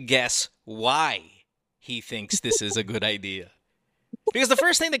to guess why he thinks this is a good idea. Because the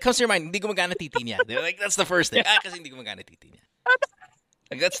first thing that comes to your mind, hindi gumagana titi niya. Like, that's the first thing. Kasi hindi gumagana titi niya.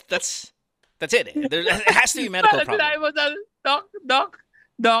 Like, that's it. There has to be a medical problem. Sinabi mo,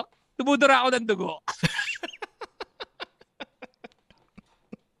 Doc, tumudura ako ng dugo.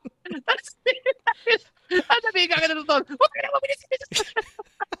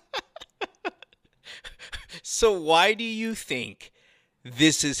 So why do you think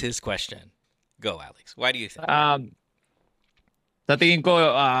this is his question? Go, Alex. Why do you think? Sa tingin ko,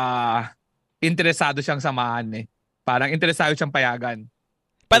 interesado siyang samahan eh. Parang interesado siyang payagan.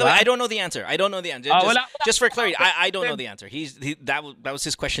 By the way, I don't know the answer. Just for clarity, I don't know the answer. That was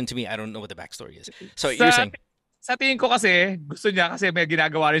his question to me. I don't know what the backstory is. So you're saying? Sa tingin ko kasi, gusto niya kasi may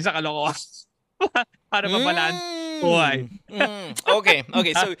ginagawa rin sa kalokohan. Para mabalance. Why? Okay.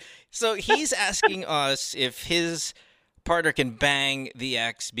 So he's asking us if his partner can bang the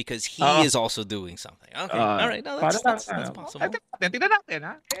ex because he is also doing something. Okay. All right. No, that's possible. Tingnan natin,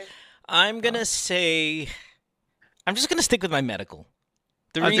 ha? I'm just gonna stick with my medical.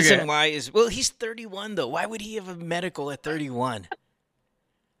 The reason why is, well, he's 31 though. Why would he have a medical at 31?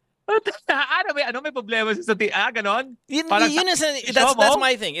 May problema siya sa ganon? That's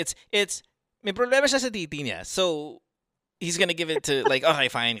my thing. It's may problema siya sa titi niya. So he's gonna give it to, like, okay,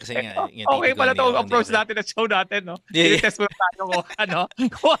 fine. Kasi nga, okay pala ito approach natin na show natin, no? Yeah. I-test mo tayo kung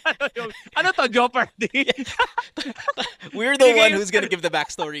ano to, Jeopardy. We're the one who's gonna give the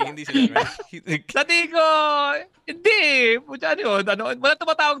backstory, hindi sila, right? Sa tingin ko, hindi. Wala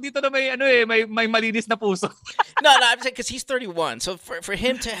tumatawag dito na may malinis na puso. No, I'm saying because he's 31. So for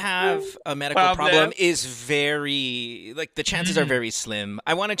him to have a medical problem is very, like, the chances are very slim.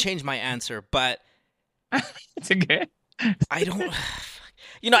 I want to change my answer, but sige. I don't.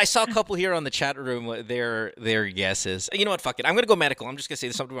 I saw a couple here on the chat room. Their guesses. You know what? Fuck it. I'm gonna go medical. I'm just gonna say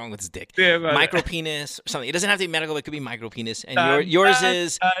there's something wrong with his dick. Yeah, micro penis or something. It doesn't have to be medical. It could be micro penis. And yours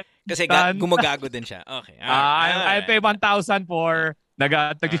is kasi gumagago din siya. Okay. I pay 1,000 for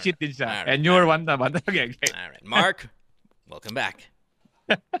nag-cheat din siya. And your 1,000. Okay. All right, Mark. Welcome back.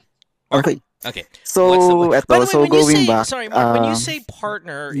 Okay. Okay. So, going back. Sorry, Mark, when you say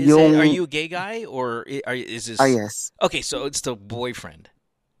partner, are you a gay guy or is this? Yes. Okay, so it's the boyfriend.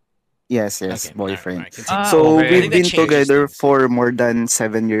 Yes, okay, boyfriend. All right, we've been together for more than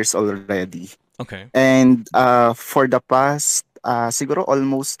 7 years already. Okay. And for the past, siguro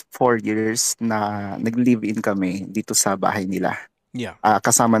almost 4 years na nag-live-in kami dito sa bahay nila. Yeah.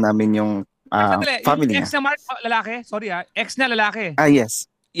 Kasama namin yung family niya. Ex na Mark, lalaki? Sorry, ex na lalaki? Yes.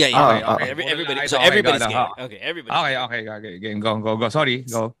 Yeah. Okay. Everybody's gay. Okay, everybody. Okay. Game, go. Sorry,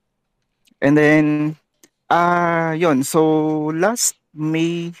 go. And then, yun. So, last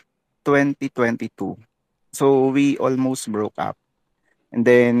May 2022, so we almost broke up. And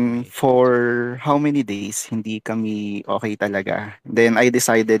then, for how many days, hindi kami okay talaga. Then, I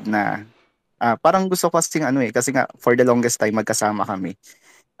decided na, parang gusto ko kasi nga, for the longest time, magkasama kami.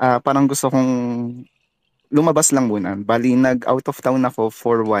 Parang gusto kong lumabas lang muna. Bali, nag-out of town ako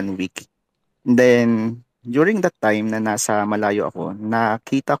for 1 week. And then, during that time na nasa malayo ako,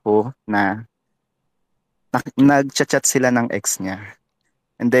 nakita ko na nag-chat sila ng ex niya.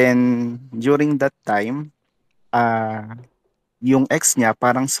 And then, during that time, yung ex niya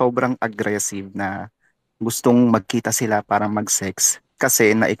parang sobrang aggressive na gustong magkita sila para mag-sex.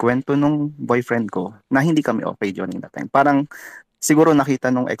 Kasi naikwento nung boyfriend ko na hindi kami okay during that time. Parang siguro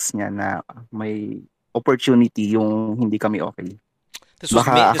nakita nung ex niya na may opportunity yung hindi kami okay.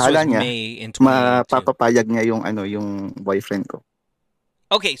 Baka akala niya mapapapayag niya yung boyfriend ko.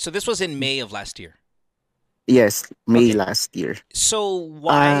 Okay, so this was in May of last year. Yes, May Okay. last year. So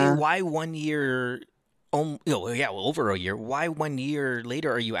why 1 year? Over a year. Why 1 year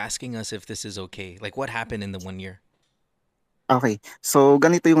later are you asking us if this is okay? Like, what happened in the 1 year? Okay. So,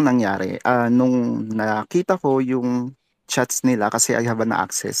 ganito yung nangyari. Nung nakita ko yung chats nila kasi I have an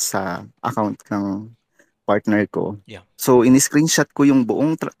access sa account ng partner ko. Yeah. So, in-screenshot ko yung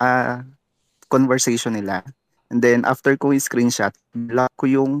buong conversation nila. And then, after ko i-screenshot, block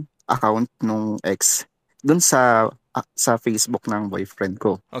ko yung account nung ex dun sa Facebook ng boyfriend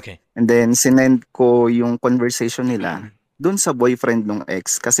ko. Okay. And then, sinend ko yung conversation nila dun sa boyfriend nung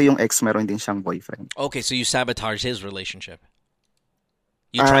ex. Kasi yung ex meron din siyang boyfriend. Okay, so you sabotage his relationship.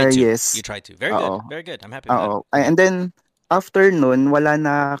 You tried to. Yes. You tried to. Very good. Very good. I'm happy with Oo. that. And then, after nun, wala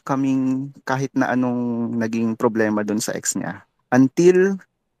na kaming kahit na anong naging problema dun sa ex niya. Until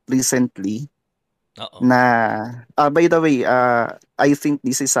recently, na, by the way, I think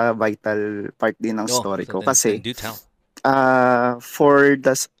this is a vital part din ng story ko. Kasi, do tell. for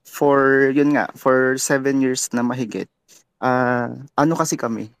 7 years na mahigit, ano kasi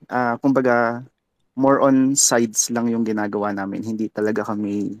kami, kumbaga, more on sides lang yung ginagawa namin. Hindi talaga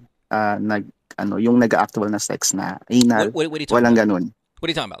kami yung nag-actual na sex na anal. What are you talking Walang about? ganun. What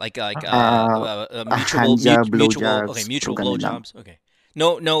are you talking about? Like mutual blowjobs. Okay.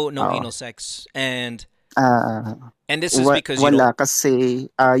 No anal sex and this is because wala kasi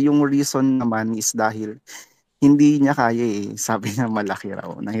yung reason naman is dahil hindi niya kaya eh. Sabi niya malaki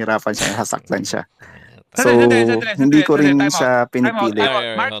raw. Nahirapan siya, nasaktan siya. So, hindi ko rin siya pinipili.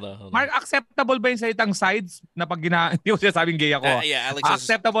 Mark, acceptable ba yung salitang sides na pag hindi ko siya sabing gay ako? Yeah, Alex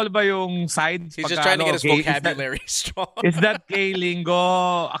acceptable ba yung sides? He's just trying to get his vocabulary strong. Is that gay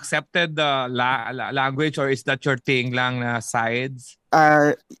lingo accepted language or is that your thing lang na sides?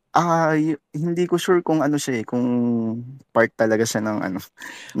 Hindi ko sure kung ano siya eh, kung part talaga siya ng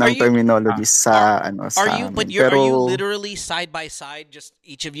ng terminology sa sa amin. Are you literally side by side, just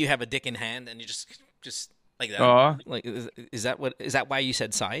each of you have a dick in hand and you just like that? Like is that why you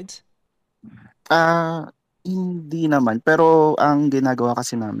said sides? Hindi naman, pero ang ginagawa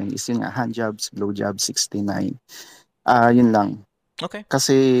kasi namin is yun nga, handjobs, blowjobs, 69. Yun lang. Okay.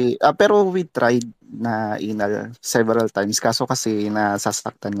 Kasi pero we tried na inal several times kaso kasi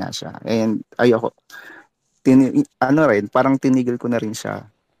nasasaktan nga siya. And ayoko. Parang tinigil ko na rin siya.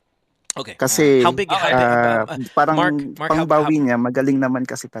 Okay. Kasi how big parang Mark, pangbawi niya, magaling naman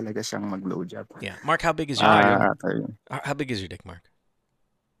kasi talaga siyang mag-blowjob. Yeah. Mark, how big is your dick? How big is your dick, Mark?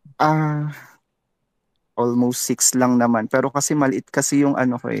 Almost 6 lang naman. Pero kasi maliit kasi yung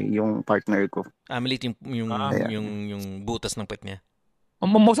yung partner ko. Maliit yung butas ng pet niya.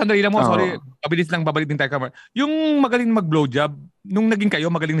 Sandali lang mo, sorry. Mabilis lang, babalik din tayo, Kamar. Yung magaling mag-blowjob, nung naging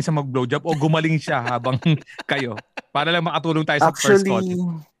kayo, magaling na siya mag-blowjob o gumaling siya habang kayo? Para lang makatulong tayo sa first call.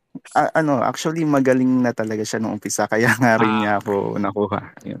 Actually magaling na talaga siya nung umpisa. Kaya nga rin niya ako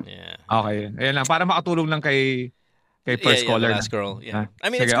nakuha. Yun. Yeah. Okay. Ayan lang, para makatulong lang kay first caller. The last girl. Yeah. I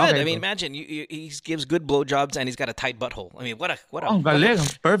mean, it's good. Okay, I mean, imagine he gives good blowjobs and he's got a tight butthole. I mean, what a ang galing,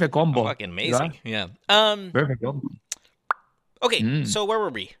 perfect combo. Fucking amazing. Yeah. Perfect combo. Okay, so where were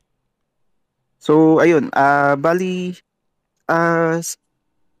we? So ayun, bali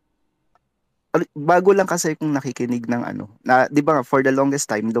bago lang kasi kung nakikinig ng na 'di ba for the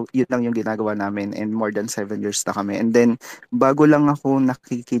longest time yun lang yung ginagawa namin and more than 7 years na kami. And then bago lang ako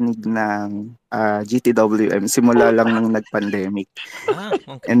nakikinig ng GTWM simula lang nung nag-pandemic.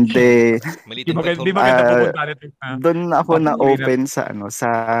 Okay. And then doon ako na open sa sa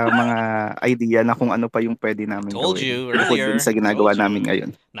mga idea na kung ano pa yung pwede namin Told you bukod earlier. dun sa ginagawa namin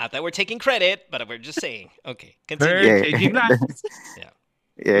ngayon. Not that we're taking credit, but we're just saying. Okay, continue. We're changing lives. Yeah.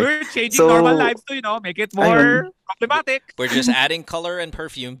 Yeah. We're changing normal lives to, make it more problematic. We're just adding color and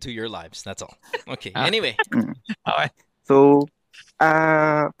perfume to your lives. That's all. Okay. Anyway. Okay. So,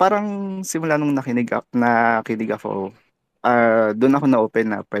 parang simula nung nakinig ako, doon ako na-open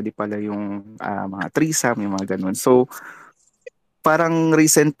na pwede pala yung mga threesome, yung mga ganun. So, parang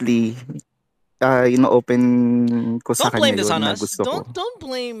recently, ino-open ko sa kanya yun na gusto ko. Don't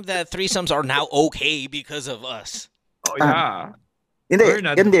blame that threesomes are now okay because of us. Oh, yeah.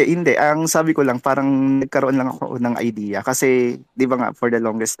 Hindi. Ang sabi ko lang, parang nagkaroon lang ako ng idea. Kasi, di ba nga, for the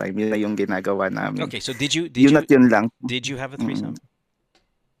longest time, yun na yung ginagawa namin. Okay, so did you lang. Did you have a threesome?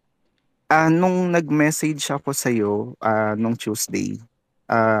 Nung nag-message ako sa'yo, nung Tuesday,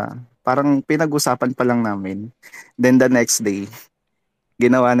 parang pinag-usapan pa lang namin. Then the next day,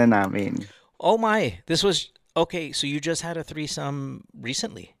 ginawa na namin. Oh my, this was, okay, so you just had a threesome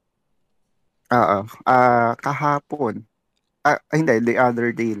recently? Kahapon. Hindi, the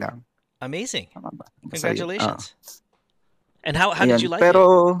other day lang. Amazing. Congratulations. And how did you like it?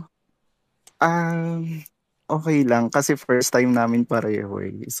 Pero, okay lang kasi first time namin pareho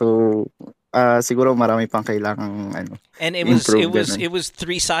eh. So, siguro marami pang kailangang And improve ganun. it was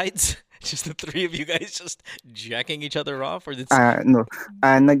three sides, just the three of you guys just jacking each other off, or No.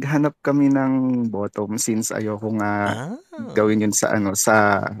 Naghanap kami ng bottom since ayoko nga Ah. gawin yun sa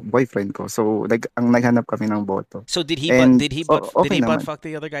sa boyfriend ko. So, naghanap kami ng bottom. So did he And did okay he butt naman. fuck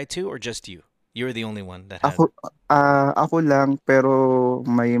the other guy too, or just you? You were the only one that had. Ako lang pero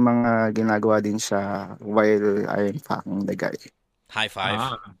may mga ginagawa din siya while I'm fucking the guy. High five.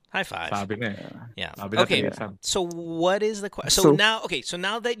 Ah, High five. sabi na eh. Yeah. Sabi na Okay. threesome. So what is the question? So, So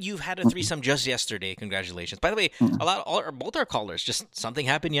now that you've had a threesome just yesterday, congratulations. By the way, both our callers, just something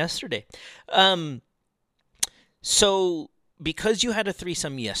happened yesterday. So because you had a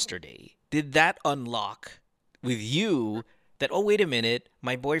threesome yesterday, did that unlock with you that, oh, wait a minute,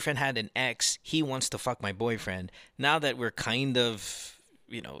 my boyfriend had an ex, he wants to fuck my boyfriend. Now that we're kind of,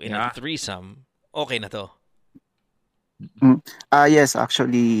 in a threesome, okay na to? Yes,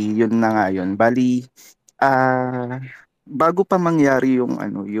 actually, yun na nga yun. Bali, bago pa mangyari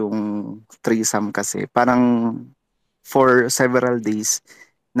yung threesome kasi, parang for several days,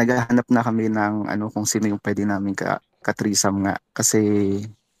 naghahanap na kami ng kung sino yung pwede namin ka-threesome nga. Kasi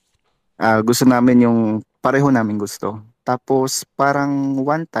gusto namin yung pareho namin gusto. Tapos parang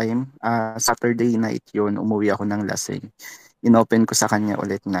one time, Saturday night yun, umuwi ako ng lasing. Inopen ko sa kanya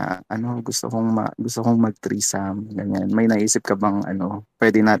ulit na gusto kong mag-threesome, ganyan. May naisip ka bang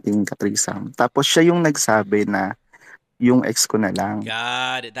pwede nating ka-threesome? Tapos siya yung nagsabi na yung ex ko na lang.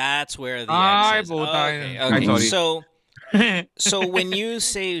 Got it. That's where the Ay, ex is. puta. Okay. Ay, sorry. So when you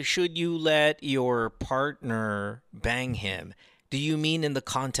say should you let your partner bang him, do you mean in the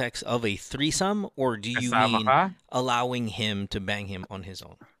context of a threesome, or do you Kasama mean ka? allowing him to bang him on his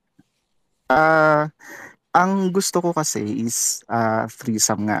own? Ang gusto ko kasi is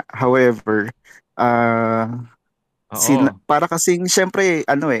threesome nga. However, Oo. para kasing syempre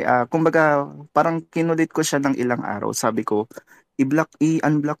kumbaga parang kinulit ko siya ng ilang araw. Sabi ko,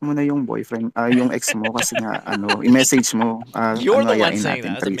 i-unblock mo na yung boyfriend, yung ex mo kasi nga i-message mo, You're the one ayain saying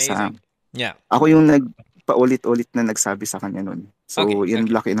natin that. That's threesome. amazing. Yeah. Ako yung nagpaulit-ulit na nagsabi sa kanya nun. So, Okay,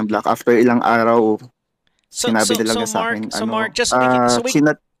 in-block. After ilang araw, sinabi So talaga sa akin, Mark, just so we can,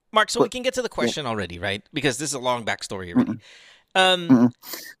 chinat, Mark, so we can get to the question already, right? Because this is a long backstory already. mm-mm.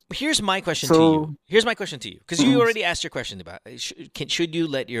 Here's my question So, to you. Here's my question to you, because you mm, already asked your question about should you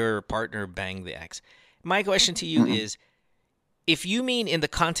let your partner bang the ex? My question to you mm-mm. is, if you mean in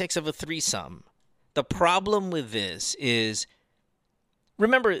the context of a threesome, the problem with this is,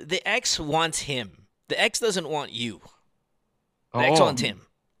 remember, the ex wants him. The ex doesn't want you. The ex wants him,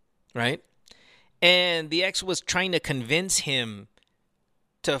 right? And the ex was trying to convince him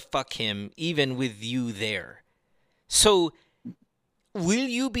to fuck him even with you there. So will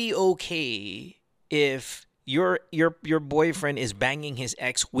you be okay if your boyfriend is banging his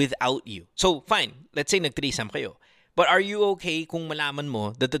ex without you? So fine, let's say nag-threesome kayo. But are you okay kung malaman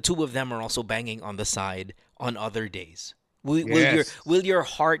mo that the two of them are also banging on the side on other days? Will your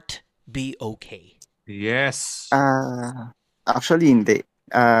heart be okay? Yes. Actually hindi.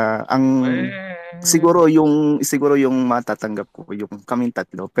 Ang siguro yung matatanggap ko yung kaming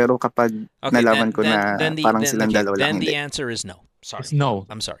tatlo, pero kapag nalaman ko na parang silang dalawa lang, Then hindi. the answer is no. Sorry. It's no.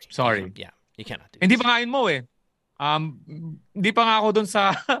 I'm sorry. Sorry. Yeah, you cannot do Hindi this. pa ngayon mo eh. Hindi pa nga ako dun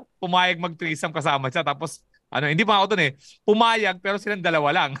sa pumayag mag-threesome kasama siya. Tapos, hindi pa ako dun eh. Pumayag pero silang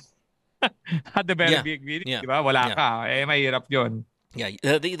dalawa lang. At the very beginning, di ba? Wala ka. Mahirap yun. Yeah,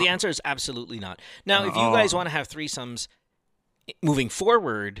 the answer is absolutely not. Now, if you guys want to have threesomes moving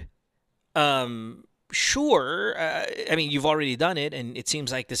forward, sure. I mean, you've already done it, and it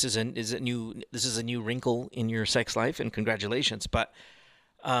seems like this is a new wrinkle in your sex life, and congratulations. But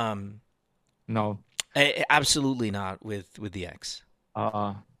no, absolutely not with the ex.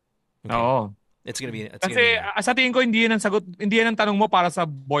 Okay. Oo. It's gonna be. Kasi sa tingin ko hindi yan ang sagot, hindi yan ang tanong mo para sa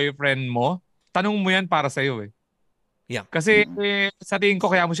boyfriend mo. Tanong mo yan para sa iyo eh. Yeah. Kasi sa tingin ko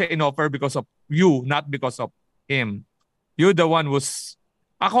kaya mo siya in-offer because of you, not because of him. You're the one who's...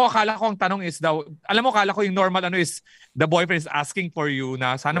 akala ko ang tanong is akala ko yung normal is the boyfriend is asking for you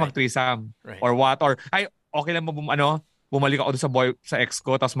na sana mag-threesome or what, or ay okay lang mo bumalik ako sa ex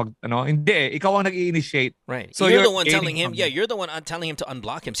ko tapos hindi eh, ikaw ang nag-i-initiate. Right. So you're the one telling him, you're the one telling him to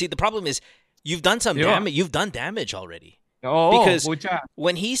unblock him. See, the problem is you've done some damage. You've done damage already. Because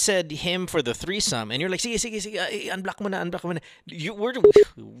when he said him for the threesome, and you're like, sige, unblock mo na.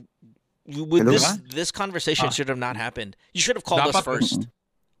 This conversation should have not happened. You should have called us first.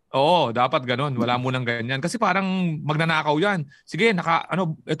 Dapat ganun. Wala mo nang ganyan. Kasi parang magnanakaw yan. Sige,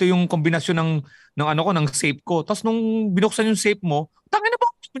 ito yung kombinasyon ng safe ko. Tapos nung binuksan yung safe mo, tangina ba?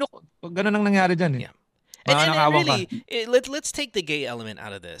 Ganun ang nangyari dyan eh. Yeah. And really, let's take the gay element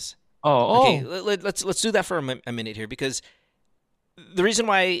out of this. Okay, let's do that for a minute here, because the reason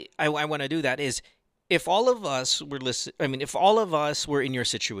why I want to do that is if all of us were in your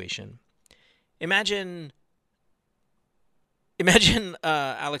situation, imagine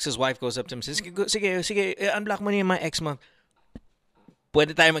Alex's wife goes up to him and says, sige, unblock mo na yung mga ex mo.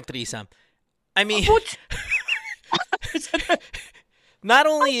 Pwede tayo mag-threesome. I mean, not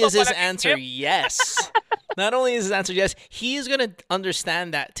only is his answer yes, he is going to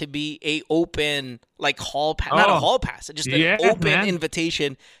understand that to be a open, like hall pass, not a hall pass, just an open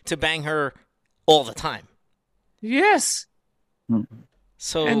invitation to bang her all the time. Yes.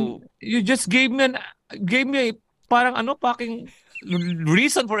 So and you just gave me parang fucking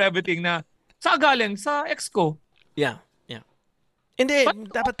reason for everything na sa galing sa ex ko. Yeah. Hindi,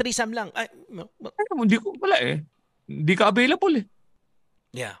 dapat threesome lang. Hindi ko, wala eh. Hindi ka available eh.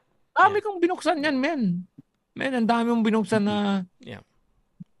 Yeah. Dami kong binuksan yan, men. Men, ang dami mong binuksan na... Yeah.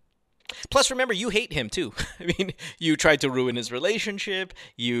 Plus, remember, you hate him too. I mean, you tried to ruin his relationship.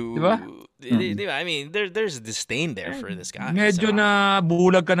 Diba? I mean, there's disdain there for this guy. Medyo na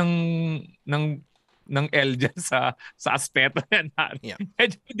bulag ka ng L dyan sa aspeto yan. Yeah.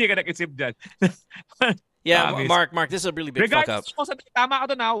 Medyo hindi ka nag-isip dyan. Yeah, Mark, this is a really big fuck up. Tama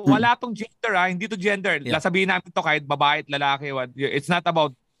ka to na, wala tong gender hindi to gender. Yeah. Sabihin namin to kahit babae at lalaki. It's not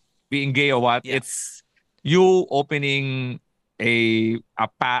about being gay or what. Yeah. It's you opening a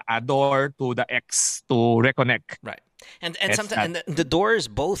door to the ex to reconnect. Right. And sometimes the door is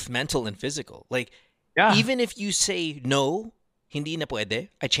both mental and physical. Like, even if you say no, hindi na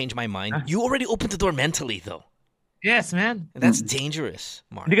pwede, I change my mind, you already opened the door mentally though. Yes, man. And that's dangerous,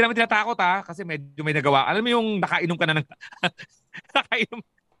 Mark. Hindi ka naman tinatakot kasi medyo may nagawa. Alam mo yung nakainom ka na nakainom.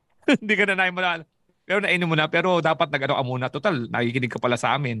 Hindi ka na naimala. Pero nainom mo na. Pero dapat nag-ano ka muna. Total, nakikinig ka pala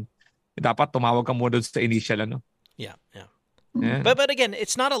sa amin. Dapat tumawag ka muna doon sa initial, ano? Yeah. But again,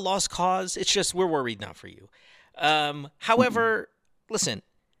 it's not a lost cause. It's just we're worried now for you. However, listen,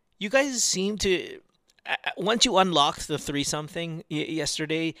 you guys seem to... once you unlocked the threesome thing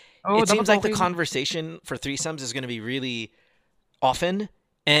yesterday, it seems like the conversation for threesomes is going to be really often.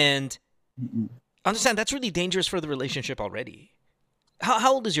 And understand that's really dangerous for the relationship already.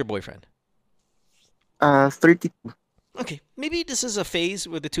 How old is your boyfriend? 32. Okay, maybe this is a phase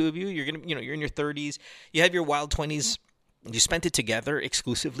with the two of you. You're in your 30s. You have your wild 20s. You spent it together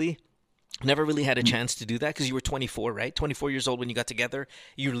exclusively. Never really had a chance to do that because you were 24, right? 24 years old when you got together.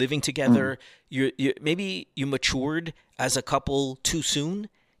 You're living together. Maybe you matured as a couple too soon.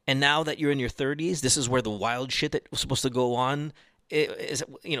 And now that you're in your 30s, this is where the wild shit that was supposed to go on,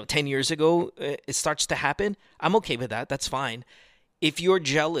 10 years ago, it starts to happen. I'm okay with that. That's fine. If you're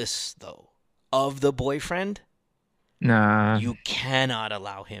jealous, though, of the boyfriend, you cannot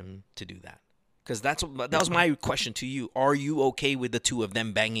allow him to do that. Because that was my question to you. Are you okay with the two of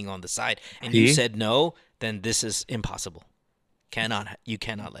them banging on the side? And you said no, then this is impossible. You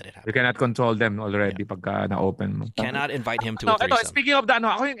cannot let it happen. You cannot control them already pagka na-open mo. Cannot invite him to a threesome. Speaking of that,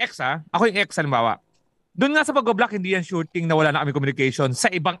 ako yung ex Ako yung ex, halimbawa. Doon nga sa pag-block, hindi yan shooting na wala na kami communication sa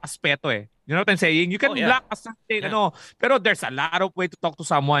ibang aspeto eh. You know what I'm saying? You can block a certain, pero there's a lot of way to talk to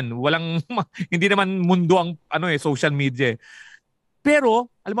someone. Hindi naman mundo ang social media eh. Pero,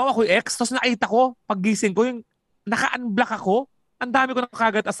 alam mo ako yung ex, tapos nakita ko, paggising ko, yung naka-unblock ako, ang dami ko na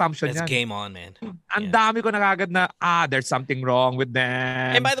kagad assumption yan. It's game on, man. Ang dami ko na kagad na, there's something wrong with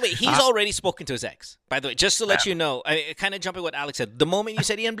them. And by the way, he's already spoken to his ex. By the way, just to let you know, kind of jumping what Alex said, the moment you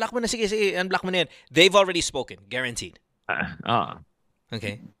said, unblock mo na, sige, unblock mo na yan, they've already spoken. Guaranteed.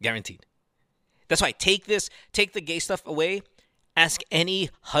 Okay? Guaranteed. That's why, take the gay stuff away. Ask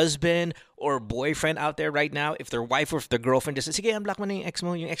any husband or boyfriend out there right now if their wife or if their girlfriend just says, sige, unblock mo na yung ex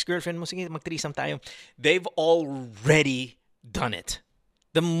mo, yung ex-girlfriend mo, sige, mag-threesome tayo. They've already done it.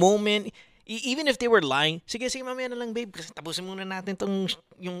 The moment, even if they were lying, sige, mamaya na lang, babe, kasi tapusin muna natin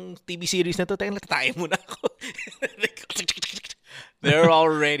yung TV series na to, tayo muna ako. They're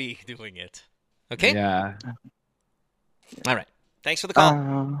already doing it. Okay? Yeah. All right. Thanks for the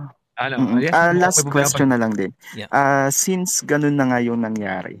call. Last question na lang din. Yeah. Since ganun na nga yung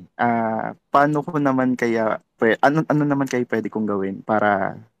nangyari, paano ko naman kaya, ano naman kayo pwede kong gawin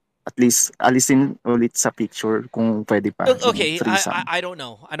para at least alisin ulit sa picture kung pwede pa? Okay, I don't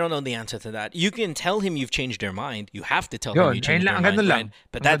know. I don't know the answer to that. You can tell him you've changed your mind. You have to tell him you changed your mind. Right?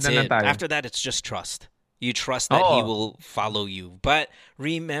 But that's it. After that, it's just trust. You trust that he will follow you. But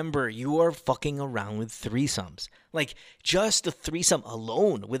remember, you are fucking around with threesomes. Like, just the threesome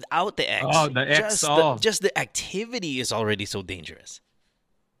alone, without the ex. Oh, the ex. Just the activity is already so dangerous.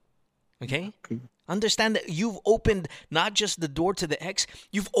 Okay? Understand that you've opened not just the door to the ex,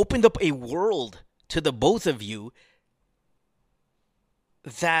 you've opened up a world to the both of you,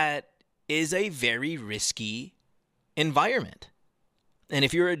 that is a very risky environment. And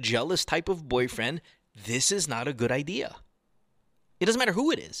if you're a jealous type of boyfriend, this is not a good idea. It doesn't matter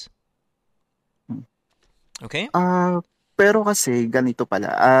who it is. Okay? Pero kasi ganito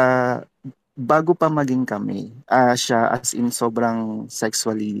pala. Bago pa maging kami, siya as in sobrang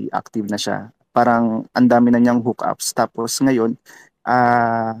sexually active na siya. Parang ang dami na niyang hookups. Tapos ngayon,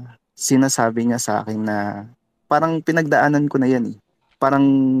 sinasabi niya sa akin na parang pinagdaanan ko na yan eh. Parang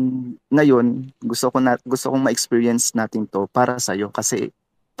ngayon, gusto kong ma-experience natin to para sa'yo kasi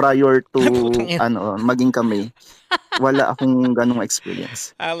prior to maging kami, wala akong ganong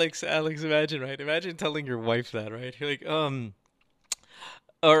experience. Alex, imagine, right? Imagine telling your wife that, right? You're like,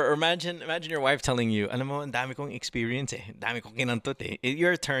 or imagine your wife telling you, alam mo, ang dami kong experience eh. Ang dami kong kinantot eh.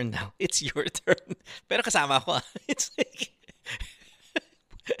 Your turn now. It's your turn. Pero kasama ko. It's like...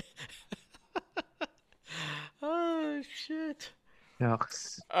 oh, shit.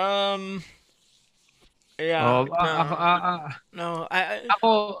 Yucks. Yeah. No.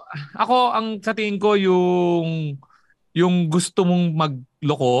 Ako ang sa tingin ko yung gusto mong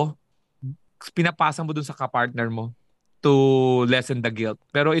magloko, pinapasa mo dun sa kapartner mo to lessen the guilt.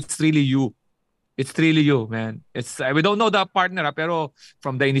 Pero it's really you. It's really you, man. We don't know the partner, pero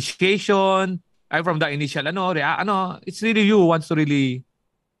from the initiation, from the initial it's really you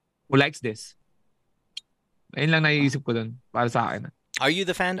who likes this. Ayun lang naiisip ko dun para sa akin. Are you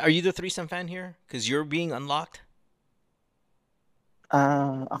the fan? Are you the threesome fan here? Because you're being unlocked?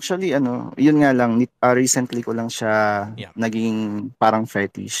 Actually, yun nga lang, recently ko lang siya naging parang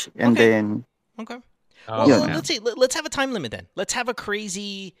fetish. And then... Okay. Well, let's see. Let's have a time limit then. Let's have a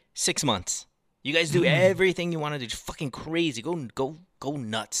crazy 6 months. You guys do everything you want to do. Just fucking crazy. Go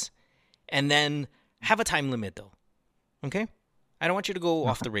nuts. And then have a time limit though. Okay? I don't want you to go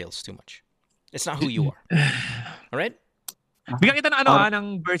off the rails too much. It's not who you are. All right? Bigyan kita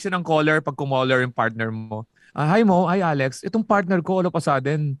ng version ng caller pag kumaller yung partner mo. Hi Alex. Itong partner ko, all of a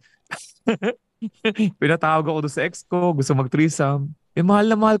sudden. Pinatawag ako doon sa ex ko. Gusto mag-threesome.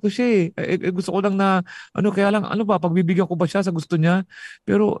 Mahal na mahal ko siya eh. Gusto ko lang na, kaya lang, pagbibigyan ko ba siya sa gusto niya?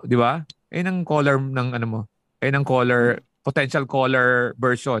 Pero, di ba? Ayun ang caller ng, ayun ang caller, potential caller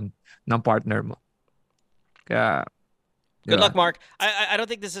version ng partner mo. Kaya, good luck, Mark. I don't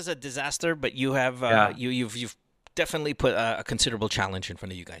think this is a disaster, but you have you've definitely put a considerable challenge in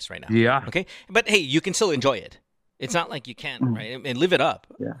front of you guys right now. Yeah. Okay. But hey, you can still enjoy it. It's not like you can't, right? And live it up.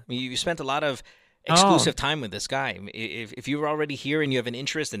 Yeah. I mean, you spent a lot of exclusive time with this guy. If you were already here and you have an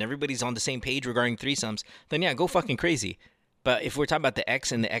interest and everybody's on the same page regarding threesomes, then yeah, go fucking crazy. But if we're talking about the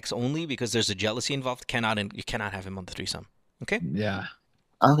ex and the ex only because there's a jealousy involved, you cannot have him on the threesome. Okay. Yeah.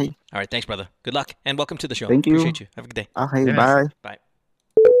 Okay. All right. Thanks, brother. Good luck and welcome to the show. Thank you. Appreciate you. Have a good day. Okay. Yes. Bye. Bye.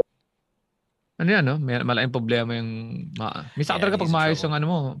 Ano yan, no? May malaking problema yung... Misa talaga pag maayos yung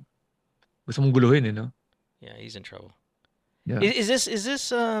mo, gusto mong guluhin, no? Yeah, he's in trouble. Yeah. Is this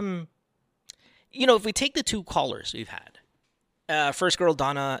if we take the two callers we've had, first girl,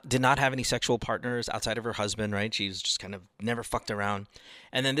 Donna, did not have any sexual partners outside of her husband, right? She's just kind of never fucked around.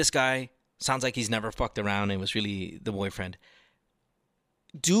 And then this guy sounds like he's never fucked around and was really the boyfriend.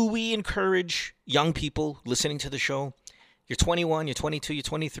 Do we encourage young people listening to the show? You're 21, you're 22, you're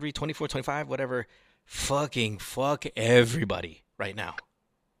 23, 24, 25, whatever. Fucking fuck everybody right now.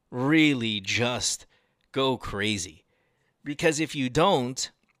 Really just go crazy. Because if you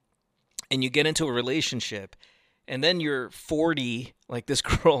don't, and you get into a relationship, and then you're 40, like this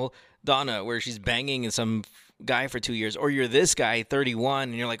girl, Donna, where she's banging some guy for 2 years, or you're this guy, 31,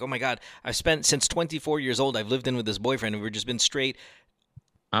 and you're like, oh my God, I've spent, since 24 years old, I've lived in with this boyfriend, and we've just been straight,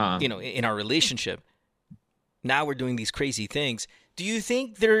 in our relationship. Now we're doing these crazy things. Do you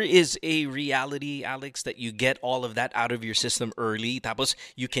think there is a reality, Alex, that you get all of that out of your system early, tapos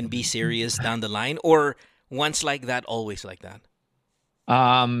you can be serious down the line, or once like that, always like that?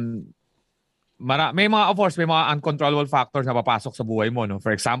 May mga uncontrollable factors na papasok sa buhay mo, no? For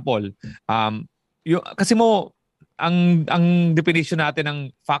example, kasi ang definition natin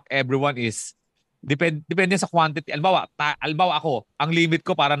ng fuck everyone is depende sa quantity. Albawa ako, ang limit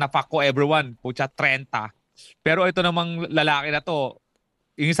ko para na fuck ko everyone, pucha 30. Pero ito namang lalaki na to,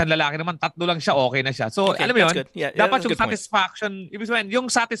 yung isang lalaki naman, 3 lang siya, okay na siya. So, okay, alam mo yun, yeah, dapat yung satisfaction, ibig sabihin,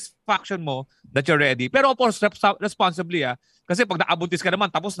 yung satisfaction mo that you're ready. Pero of course, responsibly, kasi pag naabuntis ka naman,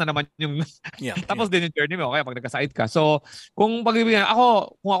 tapos na naman yung, tapos din yung journey mo, kaya pag nagkasakit ka. So, kung pagbibigyan,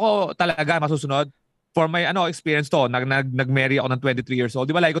 kung ako talaga masusunod, for my experience to, nag-marry ako ng 23 years old,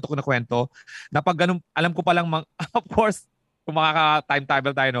 di ba lagi ko ito kinakwento, na pag ganun, alam ko palang, of course, kung makaka-time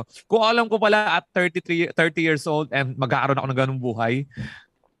travel tayo, no? Kung alam ko pala at 30 years old and magkakaroon ako ng ganung buhay,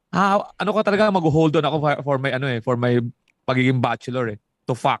 ano ko talaga, mag-hold on ako for my pagiging bachelor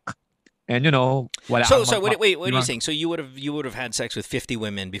to fuck. And wala So wait, what are you saying? So you would have had sex with 50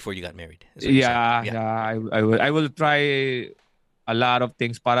 women before you got married? Yeah. I will try a lot of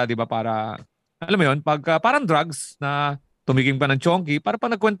things para, di ba, para, alam mo yun, parang drugs na tumiging pa ng chonky, para pag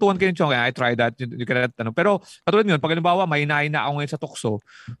nagkwentuhan kayo ng chonky, I try that, you cannot, pero katulad yun, pag halimbawa, may hinahin na ako ngayon sa tukso,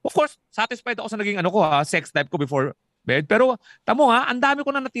 of course, satisfied ako sa naging sex life ko before bed, pero tamo ang dami ko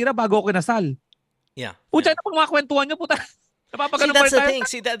na natira bago ako kinasal. Yeah. Pucha, na pag mga kwentuhan nyo, puta, see, that's the thing.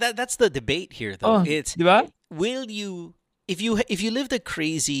 See, that's the debate here, though. It's, diba? Will you, if you lived a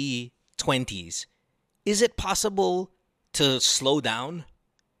crazy 20s, is it possible to slow down?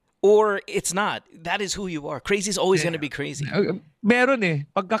 Or it's not. That is who you are. Crazy is always going to be crazy. Meron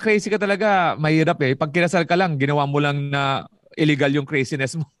Pagka crazy ka talaga, mahirap Pag kinasal ka lang, ginawa mo lang na illegal yung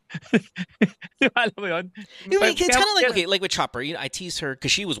craziness mo. Di ba, alam mo yun? It's kind of like, okay, like with Chopper, I tease her because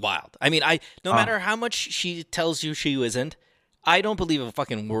she was wild. I mean, no matter how much she tells you she isn't, I don't believe a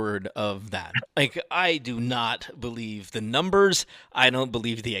fucking word of that. Like, I do not believe the numbers. I don't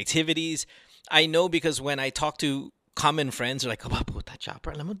believe the activities. I know because when I talk to common friends, they're like, puta,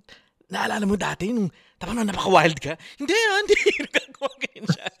 Chopper, alam mo, naalala mo dati, nung napaka-wild ka. Hindi. Nagagawa ganyan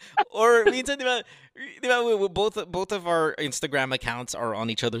siya. Or minsan, di ba, both of our Instagram accounts are on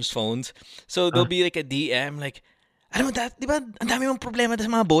each other's phones. So there'll be like a DM, like, alam mo dati, di ba, ang dami mong problema sa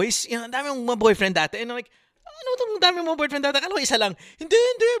mga boys? Ang dami mong mga boyfriend dati. And I'm like, ano ang dami mong boyfriend dati? Akala ko isa lang. Hindi.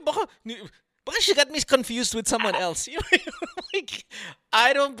 Baka she got me confused with someone else. Like,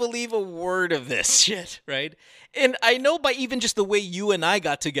 I don't believe a word of this shit, right? And I know by even just the way you and I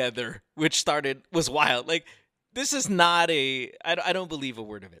got together, which was wild. Like, this is not I don't believe a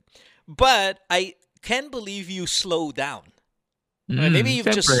word of it. But I can believe you slow down. Maybe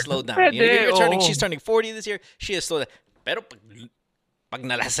you've just slowed down. She's turning 40 this year. She has slowed down. Pero pag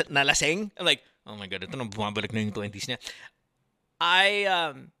nalasing, I'm like, oh my God, ito nang bumabalik na yung 20s niya.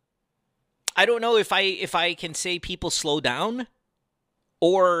 I don't know if I can say people slow down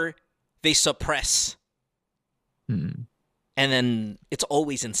or they suppress. And then it's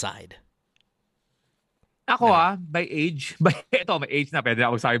always inside. Ako by age, may age na, pwede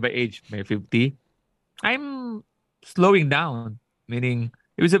ako sabi by age, may 50. I'm slowing down. Meaning,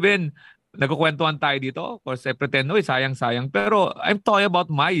 ibig sabihin, nagkukwentuhan tayo dito. Of course, I pretend, sayang-sayang. Pero I'm talking about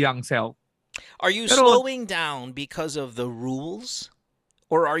my young self. Are you slowing down because of the rules?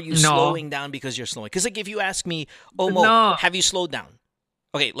 Or are you slowing down because you're slowing? Because like if you ask me, Mo, have you slowed down?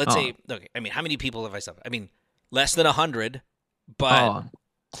 Okay, let's say, I mean, how many people have I stopped? I mean, less than 100, but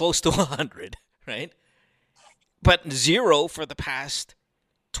close to 100, right? But 0 for the past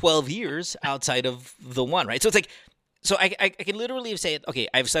 12 years outside of the one, right? So it's like, so I can literally say it, okay,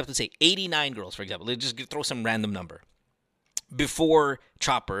 I've slept with, say, 89 girls, for example. Let's just throw some random number. Before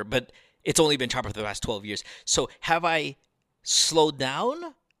Chopper, but it's only been Chopper for the past 12 years. So have I slowed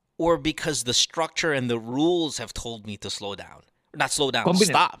down, or because the structure and the rules have told me to slow down? Not slow down,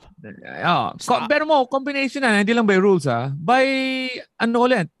 stop. Stop. Pero combination na, hindi lang by rules by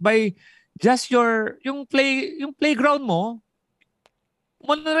by just yung playground mo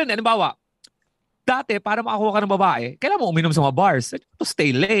na rin. Halimbawa, dati para makakuha ka ng babae, kailangan mo uminom sa mga bars to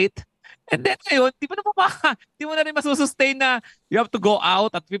stay late. And then ngayon, di mo na rin masusustain na you have to go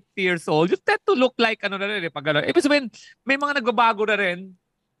out at 50 years old. You tend to look like Ibig sabihin, may mga nagbabago na rin.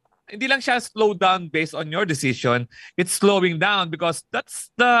 Hindi lang siya slow down based on your decision. It's slowing down because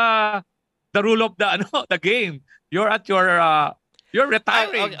that's the rule of the game. You're at you're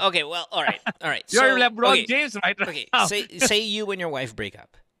retiring. Okay, well, all right. You're LeBron James right okay, now. say you and your wife break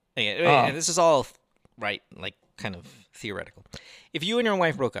up. Okay, and this is all right, like kind of theoretical. If you and your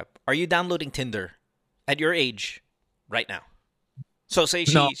wife broke up, are you downloading Tinder at your age right now? So say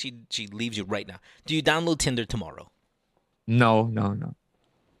she leaves you right now. Do you download Tinder tomorrow? No.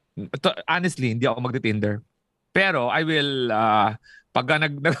 Honestly, hindi ako magti-Tinder. Pero I will pagka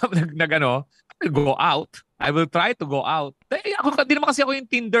go out, I will try to go out. Di naman kasi ako yung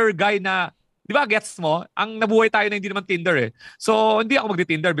Tinder guy na, di ba, gets mo? Ang nabuhay tayo na hindi naman Tinder So, hindi ako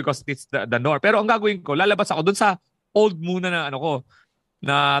magti-Tinder because it's the norm. Pero ang gagawin ko, lalabas ako dun sa old muna na old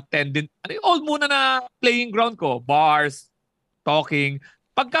muna na playing ground ko. Bars, talking.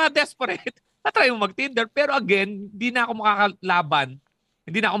 Pagka desperate, natry mo mag-Tinder. Pero again, hindi na ako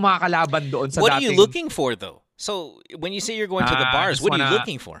makakalaban doon sa What are you looking for, though? So, when you say you're going to the bars, what are you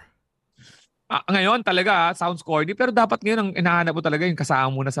looking for? Ngayon talaga, sounds corny, pero dapat ngayon ang inahanap mo talaga yung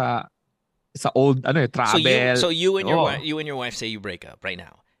kasama mo na sa old travel. So you and your wife say you break up right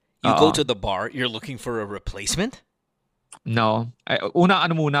now. You go to the bar, you're looking for a replacement? No. Una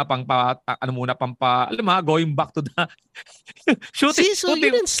alam mo, going back to the shooting. See, so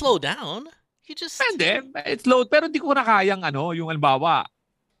you didn't slow down. You just... Hindi, it's low. Pero hindi ko na kayang yung halimbawa,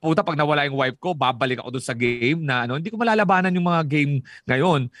 puta pag nawala yung wife ko, babalik ako doon sa game na hindi ko malalabanan yung mga game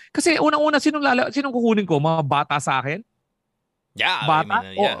ngayon. Kasi unang-una, sinong kukunin ko? Mga bata sa akin? Yeah, bata?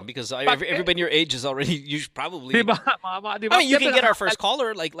 Because everybody your age is already, you should probably... Diba? I mean, you can get our first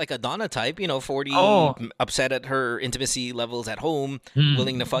caller, like a Donna type, 40, upset at her intimacy levels at home,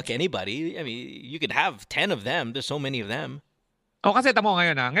 willing to fuck anybody. I mean, you could have 10 of them. There's so many of them. Kasi tamo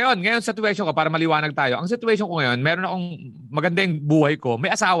ngayon situation ko, para maliwanag tayo. Ang situation ko ngayon, meron akong magandang buhay ko, may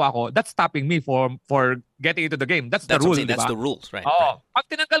asawa ko, that's stopping me for getting into the game. That's the rule, That's the rules, right? Right. Pag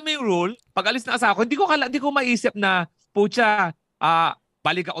tinanggal mo yung rule, pag alis na asawa ko, hindi ko maisip na, pucha,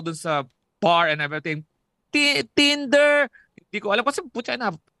 balik ako dun sa bar and everything. Tinder, hindi ko alam. Kasi pucha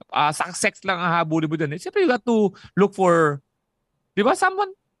na, sex lang ang habulin mo dun. Siyempre, you got to look for, di ba, someone.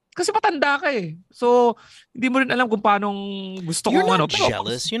 Kasi matanda ka eh. So, hindi mo rin alam kung paano gusto ko. You're not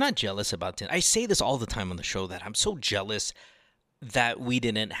jealous. You're not jealous about it. I say this all the time on the show that I'm so jealous that we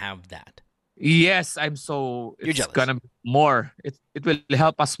didn't have that. Yes, I'm so... You're jealous. It's gonna be more. It will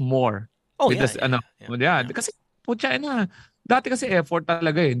help us more. Oh, yeah. Yeah. Kasi, putya na. Dati kasi effort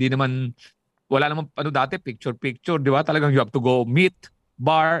talaga eh. Hindi naman... Wala naman dati, picture-picture. Di ba? Talagang you have to go meet,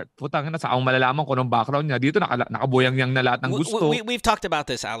 bar, putang na, sa akong malalaman kung anong background niya. Dito nakabuyang-yang na lahat ng gusto. We've talked about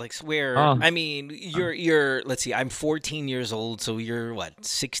this, Alex, where, I mean, you're let's see, I'm 14 years old, so you're what,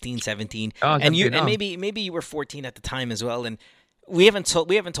 16, 17? And maybe you were 14 at the time as well, and we haven't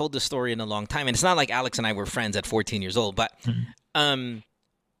told this story in a long time, and it's not like Alex and I were friends at 14 years old, but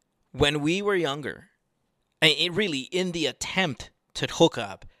when we were younger, really, in the attempt to hook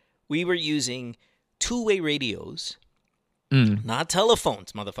up, we were using two-way radios. Not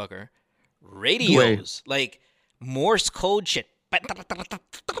telephones, motherfucker. Radios. Like Morse code shit. Like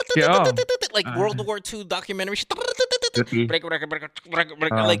World War II documentary shit.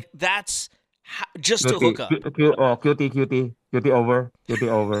 Like that's just to hook up. Cutie over.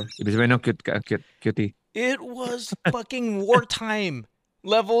 Ibig sabihin ng cutie. It was fucking wartime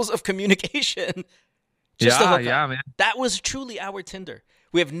levels of communication. Just to hook up. Man. That was truly our Tinder.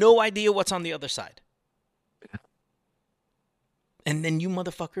 We have no idea what's on the other side. And then you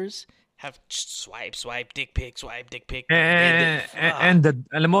motherfuckers have swipe, dick pic. And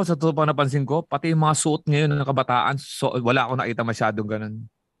alam mo, sa totoo pa napansin ko, pati yung mga suot ngayon ng kabataan, wala akong nakita masyadong ganun.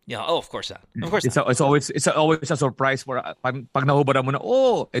 Yeah, of course not. It's always a surprise for pag nahubara mo na,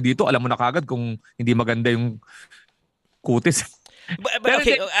 dito alam mo na kagad kung hindi maganda yung kutis. But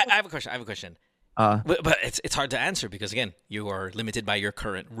okay, I have a question. But it's hard to answer because again, you are limited by your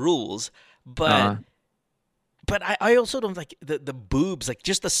current rules. But I also don't like the boobs, like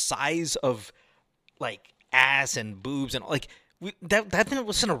just the size of like ass and boobs and like that thing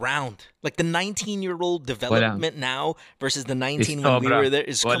wasn't around. Like the 19-year-old development now versus the 19 when we were there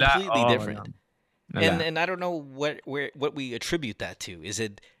is completely different. And I don't know what we attribute that to. Is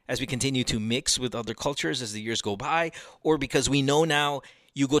it as we continue to mix with other cultures as the years go by, or because we know now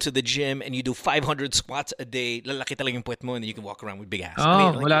you go to the gym and you do 500 squats a day, lalaki talaga yung puwet mo, and then you can walk around with big ass.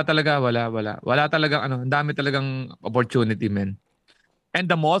 Wala talaga. Wala talagang ang dami talagang opportunity, man.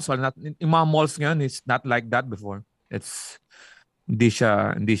 And the malls, yung mga malls ngayon is not like that before. Hindi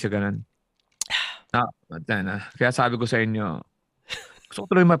siya ganun. Kaya sabi ko sa inyo, gusto ko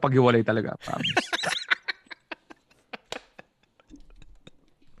tuloy mapaghiwalay talaga. Promise.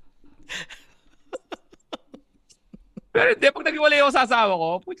 Pero hindi, pag naghiwalay ako sa asawa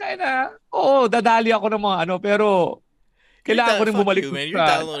ko, putya na, dadali ako ng mga pero kailangan ko rin bumalik. You're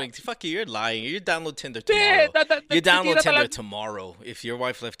downloading, fuck you, you're lying. You download Tinder tomorrow. You download Tinder tomorrow. If your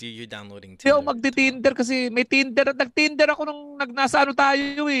wife left you, you're downloading Tinder. Hindi ako magti-Tinder kasi may Tinder. Nag-Tinder ako nung nasa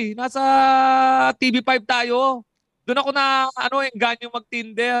tayo eh. Nasa TV5 tayo. Doon ako na, engganyo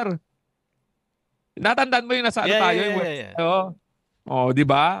mag-Tinder. Natandaan mo yung nasa tayo. Yeah. Di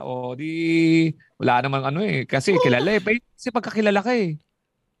ba? Wala namang kasi kilala eh. Kasi pagkakilala ka eh.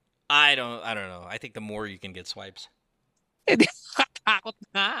 I don't know. I think the more you can get swipes. Di nakatakot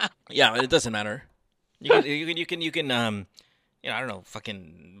na. Yeah, it doesn't matter. You can I don't know,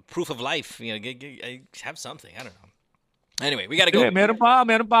 fucking proof of life. Have something. I don't know. Anyway, we gotta go. Meron pa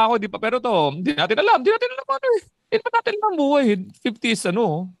ako. Pero hindi natin alam. Hindi pa natin alam buhay. 50s,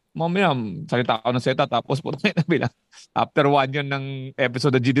 mamaya, salita ako ng seta, tapos po na bilang. After 1 yun ng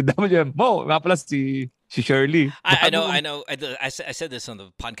episode ng GTWM. Nga pala si Shirley. I know. I said this on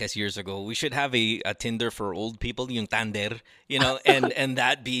the podcast years ago. We should have a Tinder for old people, yung Tander, and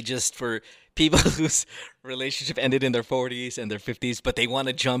that be just for people whose relationship ended in their 40s and their 50s, but they want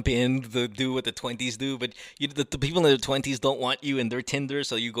to jump in to do what the 20s do. But the people in their 20s don't want you in their Tinder,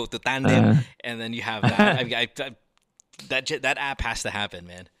 so you go to Tandem, and then you have that. That app has to happen,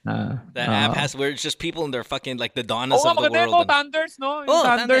 man. That app has where it's just people in their fucking like the Donnas of the world. Thunders, no?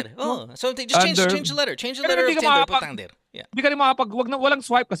 Thunder. So they just change the letter. Change the letter of Tinder. Put Thunder. Yeah. Hindi ka rin walang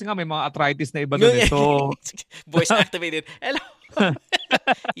swipe kasi nga may mga arthritis na iba doon. So voice activated. Hello.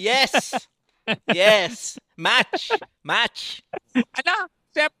 Yes. Match. Ano?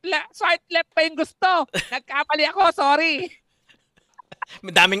 Swipe left pa yung gusto. Nagkamali ako, sorry.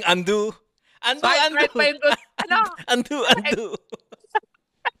 Madaming undo. Swipe right pa yung gusto. Ano? Undo. Right?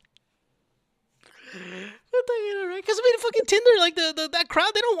 Because I mean, fucking Tinder, like that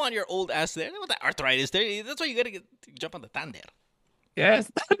crowd, they don't want your old ass there. They want that arthritis there. That's why you gotta jump on the Thunder.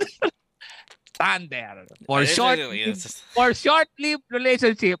 Yes, Thunder for short-lived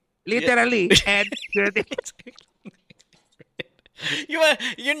relationship, literally, and you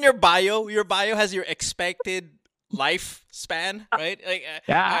in your bio. Your bio has your expected life span, right? Like,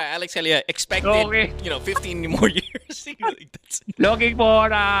 Alex Calleja expected, 15 more years. Looking for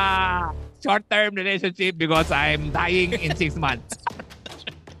a short-term relationship because I'm dying in 6 months.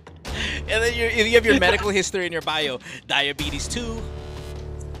 And then you have your medical history in your bio. Diabetes 2.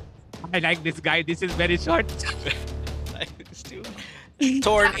 I like this guy. This is very short. Diabetes 2.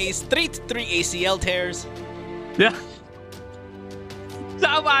 Torn three ACL tears. Yeah.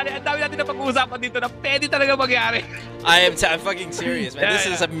 Sama, ang dami natin na pag-uusapan dito na pwede talaga mangyari. I'm fucking serious, man. This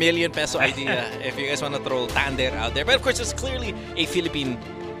is a $1 million idea if you guys want to throw Tander out there. But of course, it's clearly a Philippine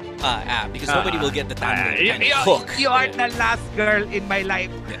app because nobody will get the Tander hook. You are the last girl in my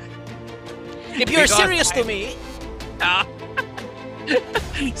life. If you're serious to me.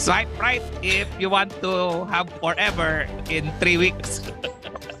 Swipe right if you want to have forever in 3 weeks.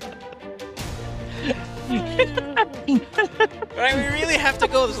 Right, we really have to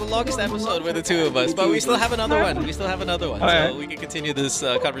go. This is the longest episode with the two of us, but we still have another one. So we can continue this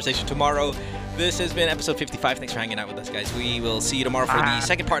conversation tomorrow. This has been episode 55. Thanks for hanging out with us, guys. We will see you tomorrow for the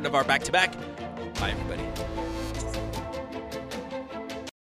second part of our back-to-back. Bye, everybody.